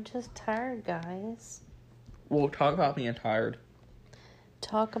 I'm just tired, guys. We'll talk about being tired.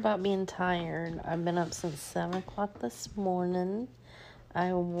 Talk about being tired. I've been up since 7 o'clock this morning.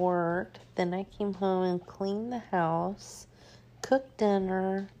 I worked. Then I came home and cleaned the house, cooked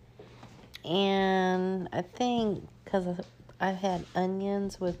dinner, and I think because I had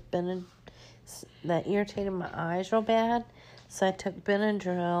onions with Benadryl that irritated my eyes real bad, so I took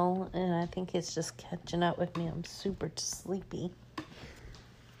Benadryl, and I think it's just catching up with me. I'm super sleepy.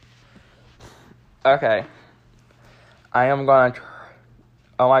 Okay. I am gonna...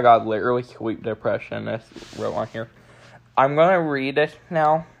 Oh my god, literally sleep depression is wrote on here. I'm gonna read this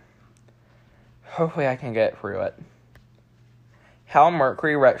now. Hopefully I can get through it. How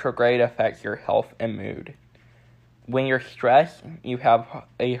Mercury retrograde affects your health and mood. When you're stressed, you have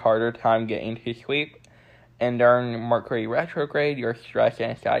a harder time getting to sleep. And during Mercury retrograde, your stress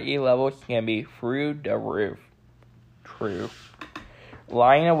and anxiety levels can be through the roof. True.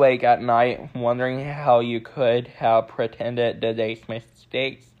 Lying awake at night, wondering how you could have prevented the day's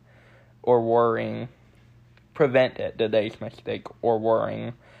mistake or worrying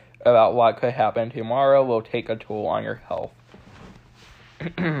about what could happen tomorrow will take a toll on your health.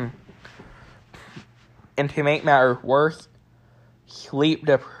 And to make matters worse, sleep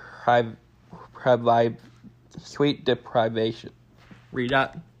deprivation. Read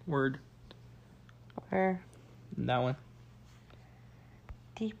that word. Where? That one.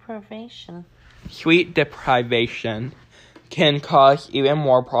 Deprivation. Sleep deprivation can cause even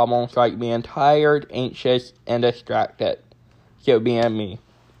more problems like being tired, anxious, and distracted. So being me.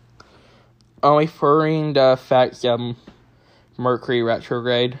 Only furthering the effects of Mercury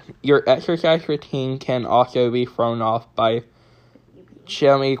retrograde, your exercise routine can also be thrown off by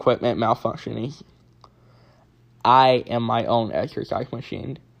gym equipment malfunctioning. I am my own exercise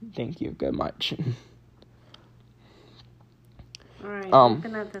machine. Thank you very much. Alright, we've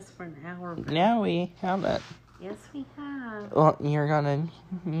been at this for an hour. No, we haven't. Yes, we have. Well, you're gonna...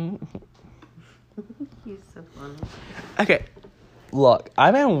 You're so funny. Okay, look,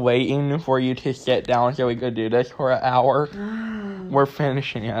 I've been waiting for you to sit down so we could do this for an hour. We're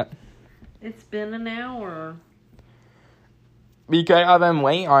finishing it. It's been an hour. Because I've been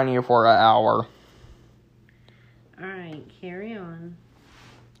waiting on you for an hour. Alright, carry on.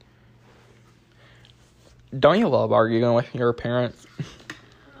 Don't you love arguing with your parents? Oh,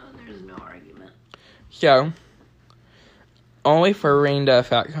 there's no argument. So, only for rain to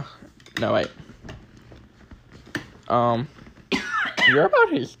affect... No, wait. You're about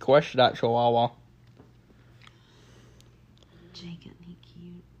to squish that chihuahua. Jake, isn't he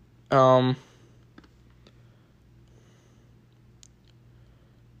cute?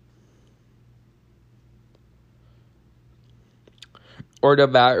 Or the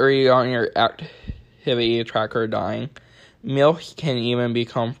battery on your activity tracker dying. Meals can even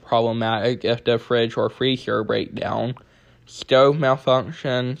become problematic if the fridge or freezer break down, stove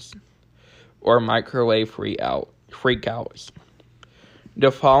malfunctions, or microwave freakouts.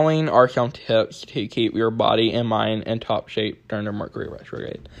 The following are some tips to keep your body and mind in top shape during the Mercury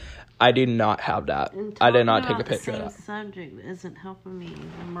retrograde. I do not have that. I did not take a picture of that. The subject isn't helping me.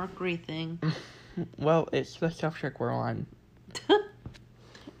 The Mercury thing. Well, it's the subject we're on.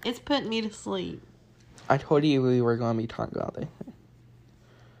 It's putting me to sleep. I told you we were going to be talking about this.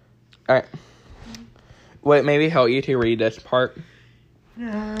 Alright. Wait, maybe help you to read this part?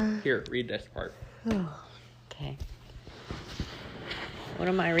 Here, read this part. Okay. What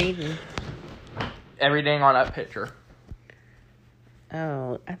am I reading? Everything on that picture.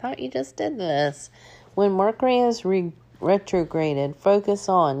 Oh, I thought you just did this. When Mercury is retrograded, focus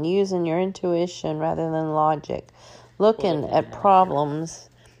on using your intuition rather than logic. Looking at problems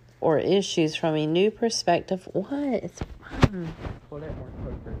or issues from a new perspective. What? It's fun. Put it more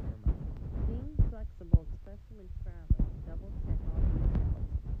closer. Being flexible, especially when traveling, double check all details.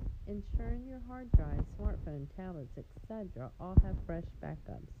 Ensuring your hard drive, smartphone, tablets, etc. all have fresh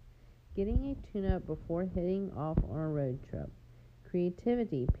backups. Getting a tune-up before heading off on a road trip.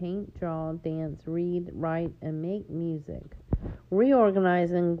 Creativity, paint, draw, dance, read, write, and make music.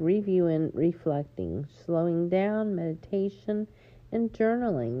 Reorganizing, reviewing, reflecting, slowing down, meditation, and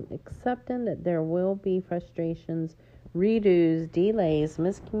journaling, accepting that there will be frustrations, redos, delays,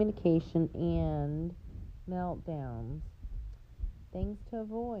 miscommunication, and meltdowns. Things to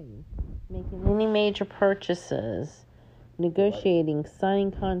avoid. Making any major purchases. Negotiating,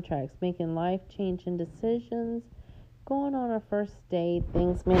 signing contracts, making life-changing decisions. Going on a first date,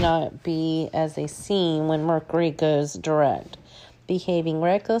 things may not be as they seem when Mercury goes direct. Behaving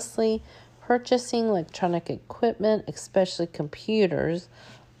recklessly, purchasing electronic equipment, especially computers,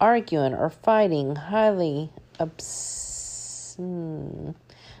 arguing or fighting, high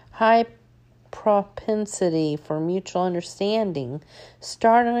propensity for mutual understanding,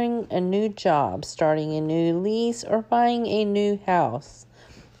 starting a new job, starting a new lease, or buying a new house.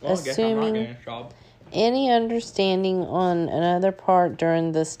 Well, I guess I'm not getting a job. Any understanding on another part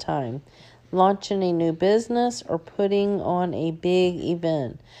during this time. Launching a new business or putting on a big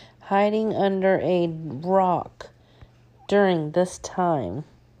event. Hiding under a rock during this time.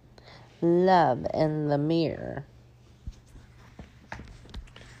 Love in the mirror.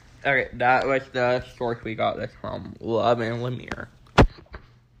 Okay, that was the source we got this from. Love in the mirror.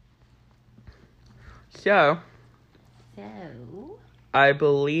 So, I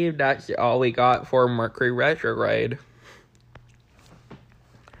believe that's all we got for Mercury retrograde.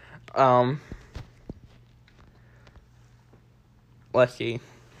 Let's see.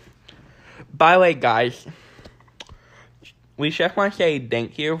 By the way, guys, we just want to say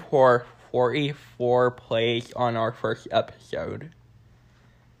thank you for 44 plays on our first episode.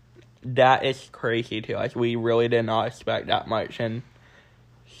 That is crazy to us. We really did not expect that much in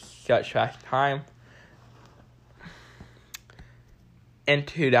such fast time. And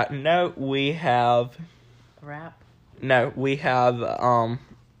to that note, we have... our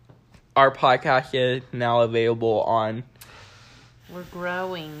podcast is now available on... We're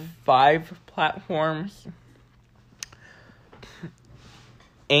growing. 5 platforms.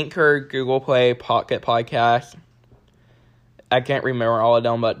 Anchor, Google Play, Pocket Podcast. I can't remember all of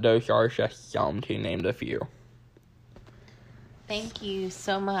them, but those are just some to name a few. Thank you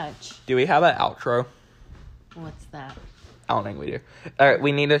so much. Do we have an outro? What's that? I don't think we do. Alright,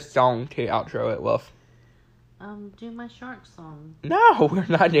 we need a song to outro it with. Do my shark song. No, we're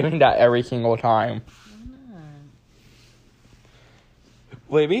not doing that every single time. Why not?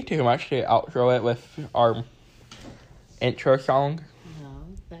 Would it be too much to outro it with our intro song? No,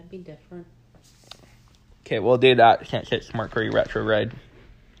 that'd be different. Okay, we'll do that since it's Mercury retrograde.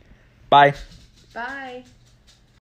 Bye. Bye.